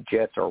 the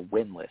Jets are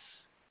winless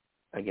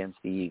against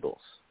the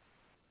Eagles.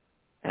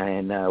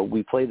 And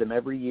we play them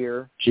every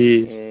year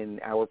in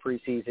our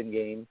preseason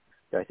game.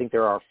 I think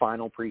they're our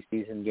final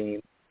preseason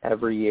game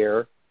every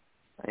year.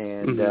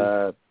 And,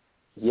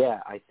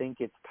 I think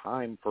it's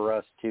time for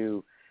us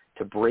to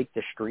break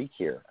the streak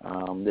here.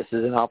 This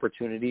is an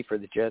opportunity for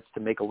the Jets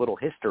to make a little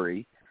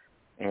history.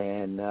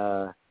 And,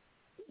 at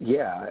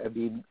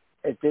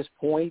this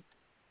point,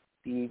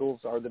 the Eagles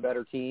are the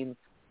better team.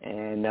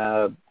 And,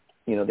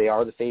 they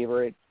are the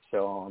favorite.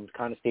 So I'm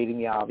kind of stating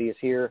the obvious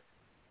here.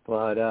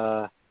 But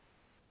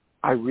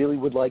I really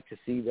would like to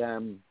see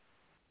them,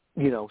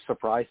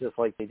 surprise us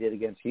like they did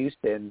against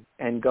Houston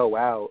and go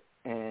out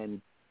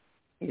and,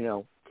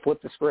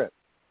 flip the script.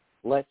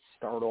 Let's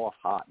start off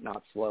hot,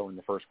 not slow in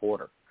the first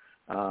quarter.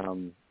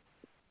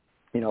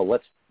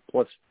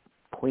 Let's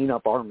clean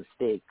up our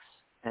mistakes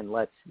and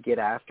let's get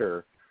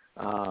after,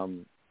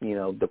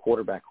 the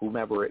quarterback,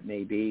 whomever it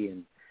may be.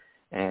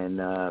 And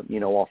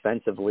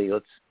offensively,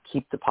 let's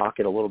keep the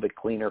pocket a little bit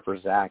cleaner for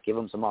Zach. Give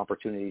him some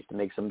opportunities to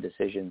make some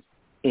decisions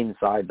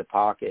inside the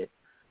pocket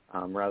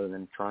rather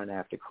than trying to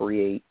have to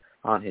create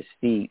on his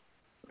feet.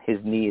 His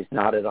knee is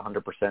not at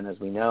 100%, as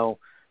we know,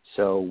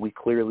 so we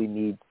clearly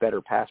need better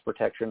pass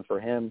protection for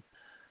him.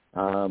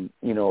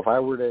 If I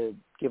were to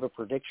give a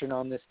prediction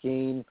on this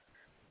game,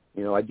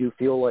 I do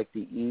feel like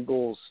the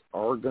Eagles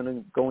are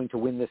going to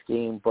win this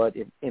game, but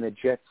in a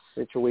Jets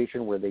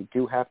situation where they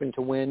do happen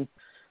to win,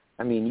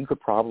 I mean, you could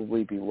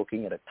probably be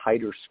looking at a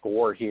tighter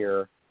score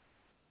here,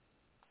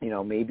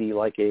 maybe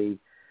like a,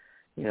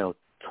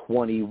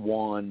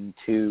 21-16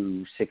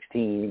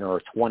 or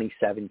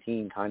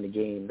 2017 kind of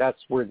game. That's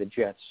where the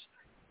Jets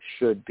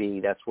should be.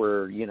 That's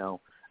where,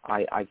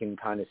 I can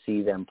kind of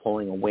see them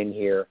pulling a win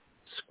here,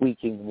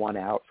 squeaking one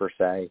out per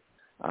se.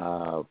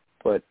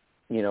 But,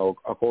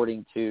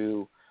 according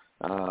to,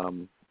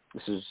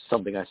 this is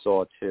something I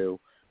saw too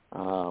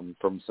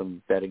from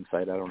some betting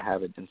site. I don't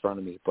have it in front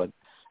of me, but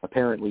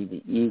apparently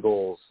the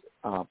Eagles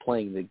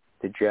playing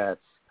the Jets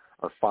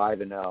are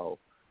 5-0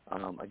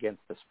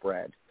 against the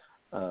spread.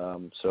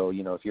 So,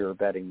 if you're a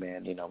betting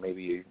man,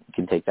 maybe you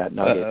can take that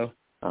nugget.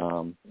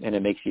 And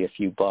it makes you a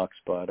few bucks.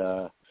 But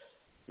a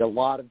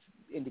lot of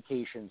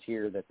indications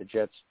here that the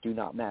Jets do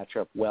not match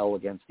up well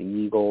against the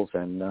Eagles.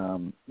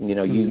 And,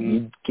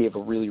 you gave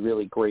a really,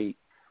 really great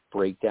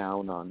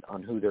breakdown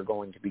on who they're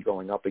going to be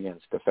going up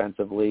against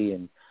defensively.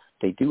 And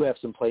they do have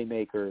some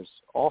playmakers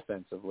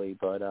offensively,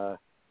 but,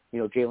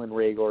 Jalen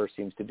Reagor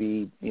seems to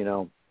be,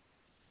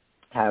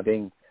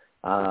 having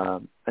a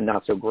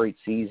not so great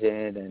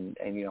season. And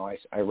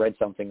I read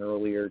something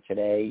earlier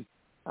today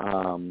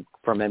from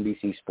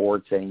NBC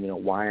Sports saying,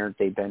 why aren't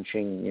they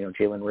benching,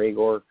 Jalen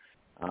Reagor?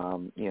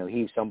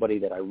 He's somebody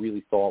that I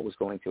really thought was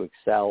going to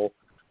excel.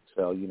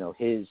 So,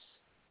 his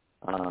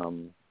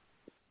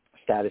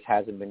status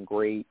hasn't been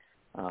great.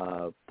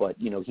 But,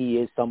 he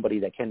is somebody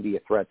that can be a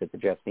threat that the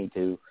Jets need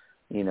to,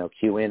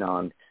 cue in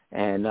on.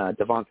 And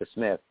Devonta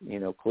Smith,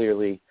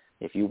 clearly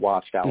if you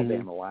watched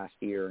Alabama last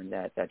year in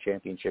that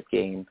championship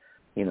game,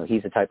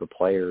 he's the type of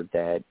player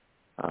that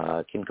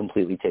can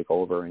completely take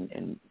over.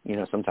 And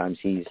sometimes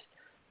he's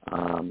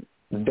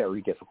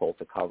very difficult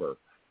to cover.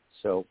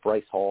 So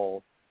Bryce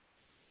Hall,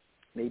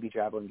 maybe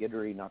Javelin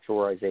Guidry, not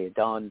sure Isaiah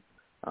Dunn,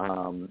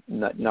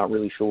 not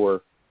really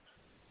sure,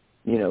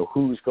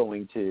 who's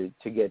going to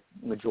get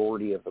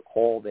majority of the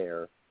call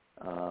there,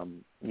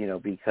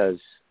 because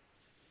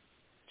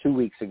 2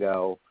 weeks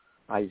ago,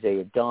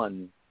 Isaiah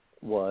Dunn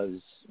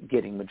was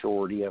getting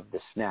majority of the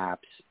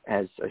snaps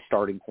as a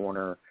starting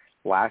corner.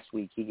 Last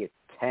week, he gets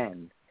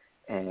 10,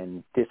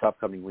 and this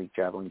upcoming week,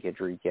 Javelin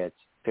Guidry gets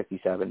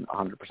 57,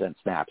 100%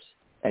 snaps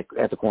at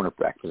the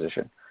cornerback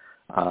position.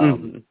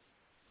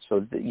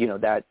 So,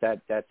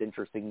 that's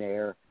interesting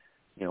there.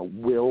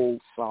 Will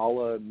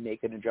Saleh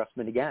make an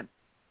adjustment again?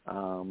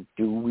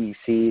 Do we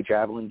see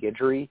Javelin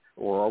Guidry,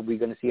 or are we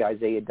going to see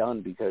Isaiah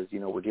Dunn because,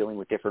 we're dealing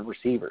with different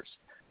receivers?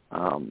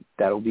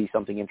 That'll be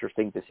something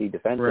interesting to see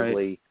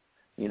defensively,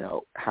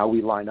 right. How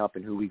we line up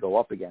and who we go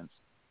up against.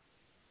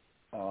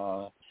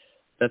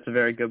 That's a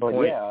very good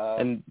point. Yeah,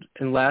 and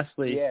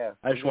lastly,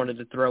 I just wanted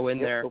to throw in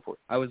there,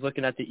 I was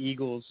looking at the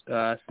Eagles'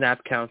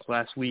 snap counts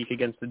last week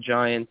against the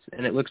Giants,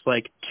 and it looks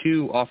like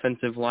 2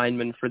 offensive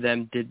linemen for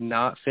them did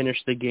not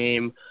finish the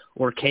game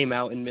or came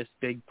out and missed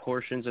big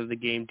portions of the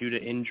game due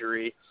to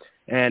injury.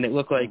 And it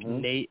looked like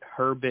Nate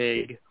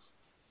Herbig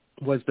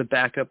was the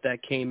backup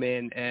that came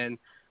in, and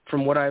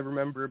from what I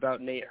remember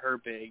about Nate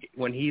Herbig,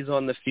 when he's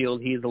on the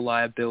field, he's a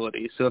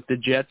liability. So if the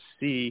Jets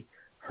see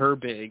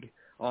Herbig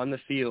on the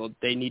field,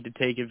 they need to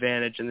take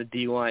advantage, and the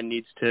D-line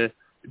needs to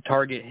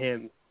target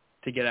him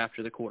to get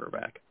after the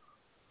quarterback.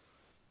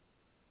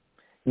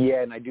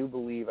 Yeah, and I do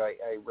believe I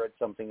read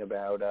something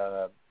about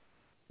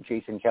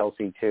Jason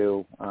Kelsey,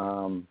 too,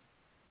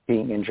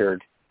 being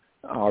injured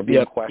or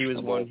being questionable. He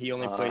was one. He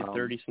only played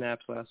 30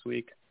 snaps last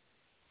week.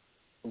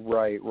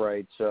 Right.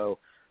 So,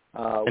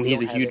 and he's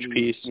a huge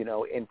piece.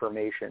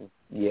 Information.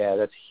 Yeah,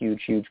 that's a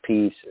huge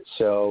piece.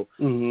 So,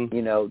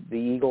 the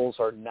Eagles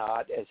are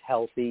not as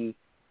healthy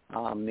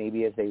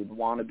maybe as they would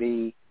want to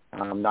be.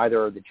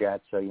 Neither are the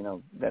Jets,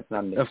 so, that's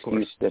not an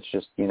excuse. That's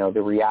just,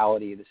 the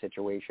reality of the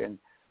situation.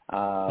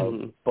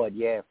 But,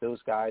 yeah, if those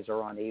guys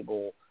are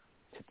unable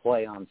to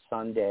play on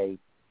Sunday,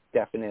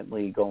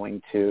 definitely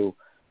going to,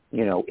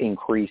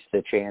 increase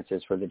the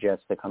chances for the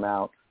Jets to come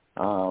out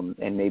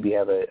and maybe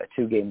have a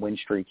 2-game win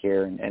streak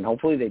here. And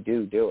hopefully they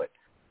do it.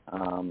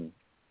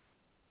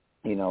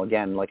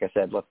 Again, like I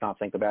said, let's not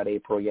think about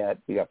April yet.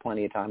 We got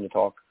plenty of time to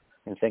talk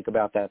and think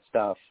about that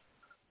stuff.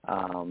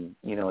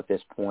 At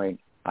this point,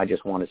 I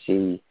just want to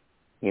see,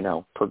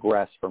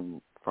 progress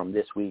from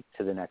this week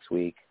to the next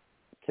week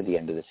to the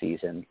end of the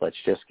season. Let's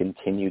just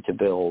continue to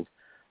build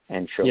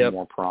and show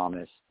more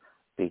promise,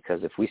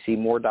 because if we see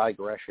more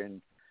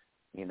digression,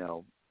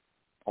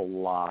 a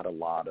lot of,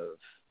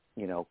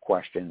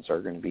 questions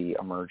are going to be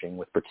emerging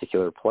with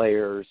particular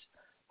players.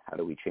 How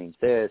do we change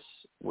this?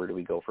 Where do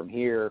we go from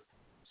here?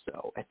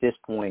 So at this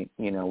point,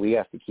 we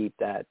have to keep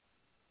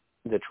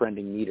the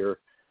trending meter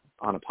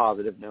on a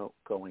positive note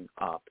going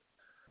up.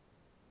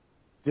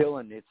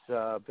 Dylan,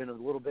 it's been a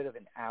little bit of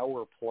an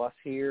hour plus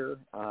here.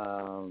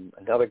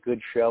 Another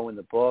good show in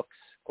the books.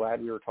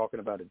 Glad we were talking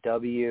about a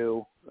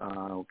W.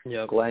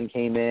 Glenn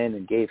came in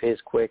and gave his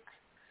quick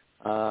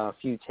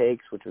few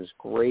takes, which was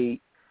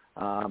great.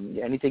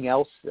 Anything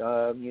else,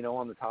 on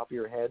the top of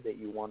your head that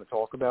you want to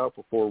talk about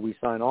before we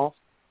sign off?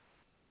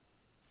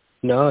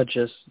 No,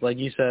 just like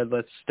you said,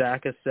 let's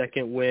stack a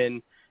second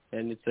win,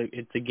 and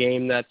it's a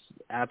game that's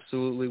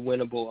absolutely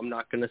winnable. I'm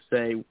not going to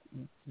say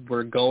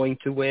we're going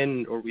to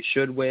win or we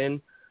should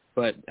win,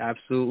 but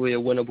absolutely a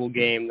winnable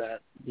game that,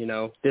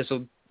 this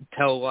will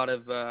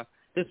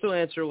this will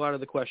answer a lot of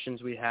the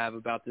questions we have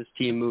about this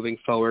team moving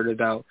forward,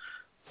 about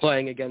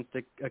playing against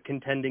a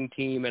contending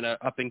team and an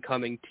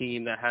up-and-coming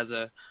team that has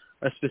a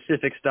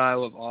specific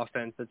style of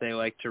offense that they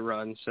like to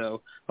run.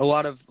 So a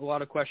lot of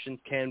questions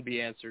can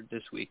be answered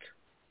this week.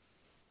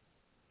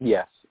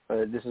 Yes,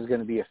 this is going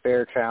to be a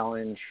fair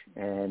challenge,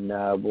 and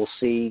we'll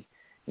see,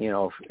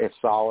 if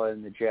Saleh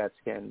and the Jets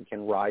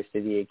can rise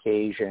to the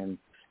occasion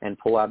and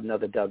pull out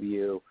another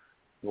W.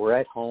 We're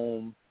at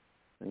home.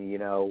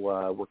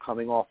 We're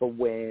coming off a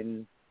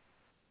win.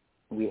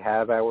 We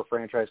have our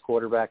franchise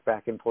quarterback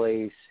back in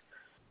place.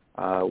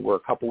 We're a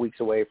couple weeks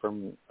away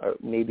from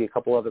maybe a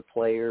couple other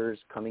players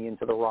coming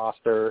into the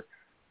roster.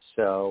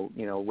 So,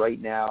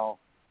 right now,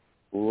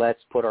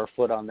 let's put our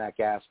foot on that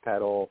gas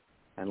pedal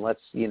and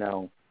let's,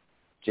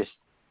 just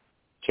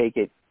take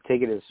it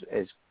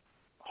as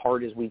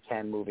hard as we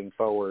can moving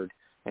forward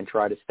and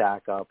try to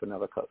stack up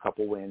another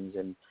couple wins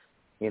and,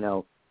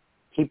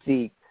 keep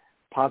the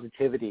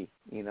positivity,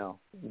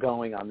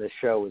 going on this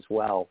show as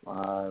well,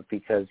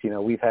 because,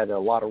 we've had a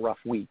lot of rough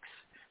weeks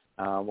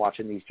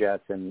watching these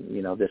Jets, and,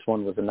 this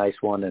one was a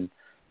nice one, and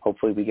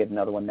hopefully we get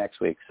another one next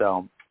week.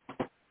 So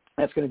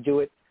that's going to do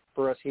it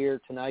for us here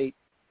tonight.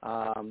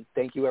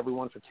 Thank you,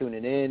 everyone, for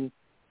tuning in.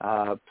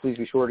 Please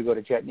be sure to go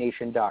to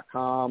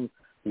JetNation.com.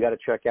 You got to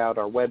check out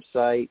our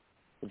website.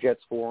 The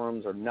Jets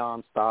forums are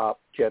nonstop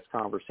Jets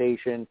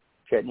conversation.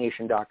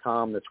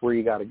 JetNation.com, that's where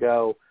you got to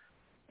go.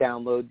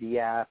 Download the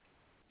app.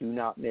 Do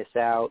not miss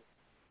out.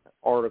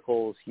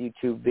 Articles,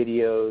 YouTube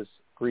videos,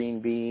 Green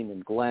Bean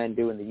and Glenn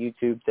doing the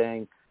YouTube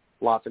thing.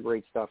 Lots of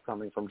great stuff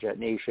coming from Jet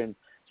Nation,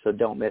 so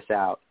don't miss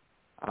out.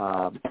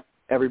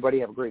 Everybody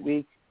have a great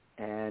week,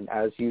 and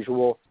as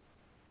usual,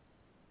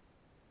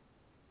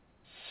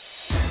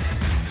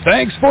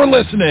 thanks for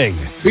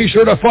listening. Be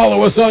sure to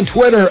follow us on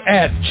Twitter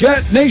at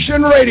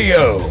JetNation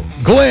Radio.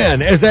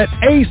 Glenn is at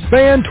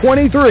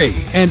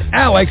AceFan23, and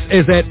Alex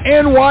is at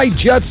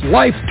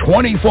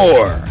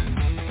NYJetsLife24.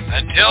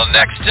 Until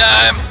next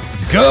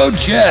time, go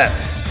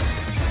Jets!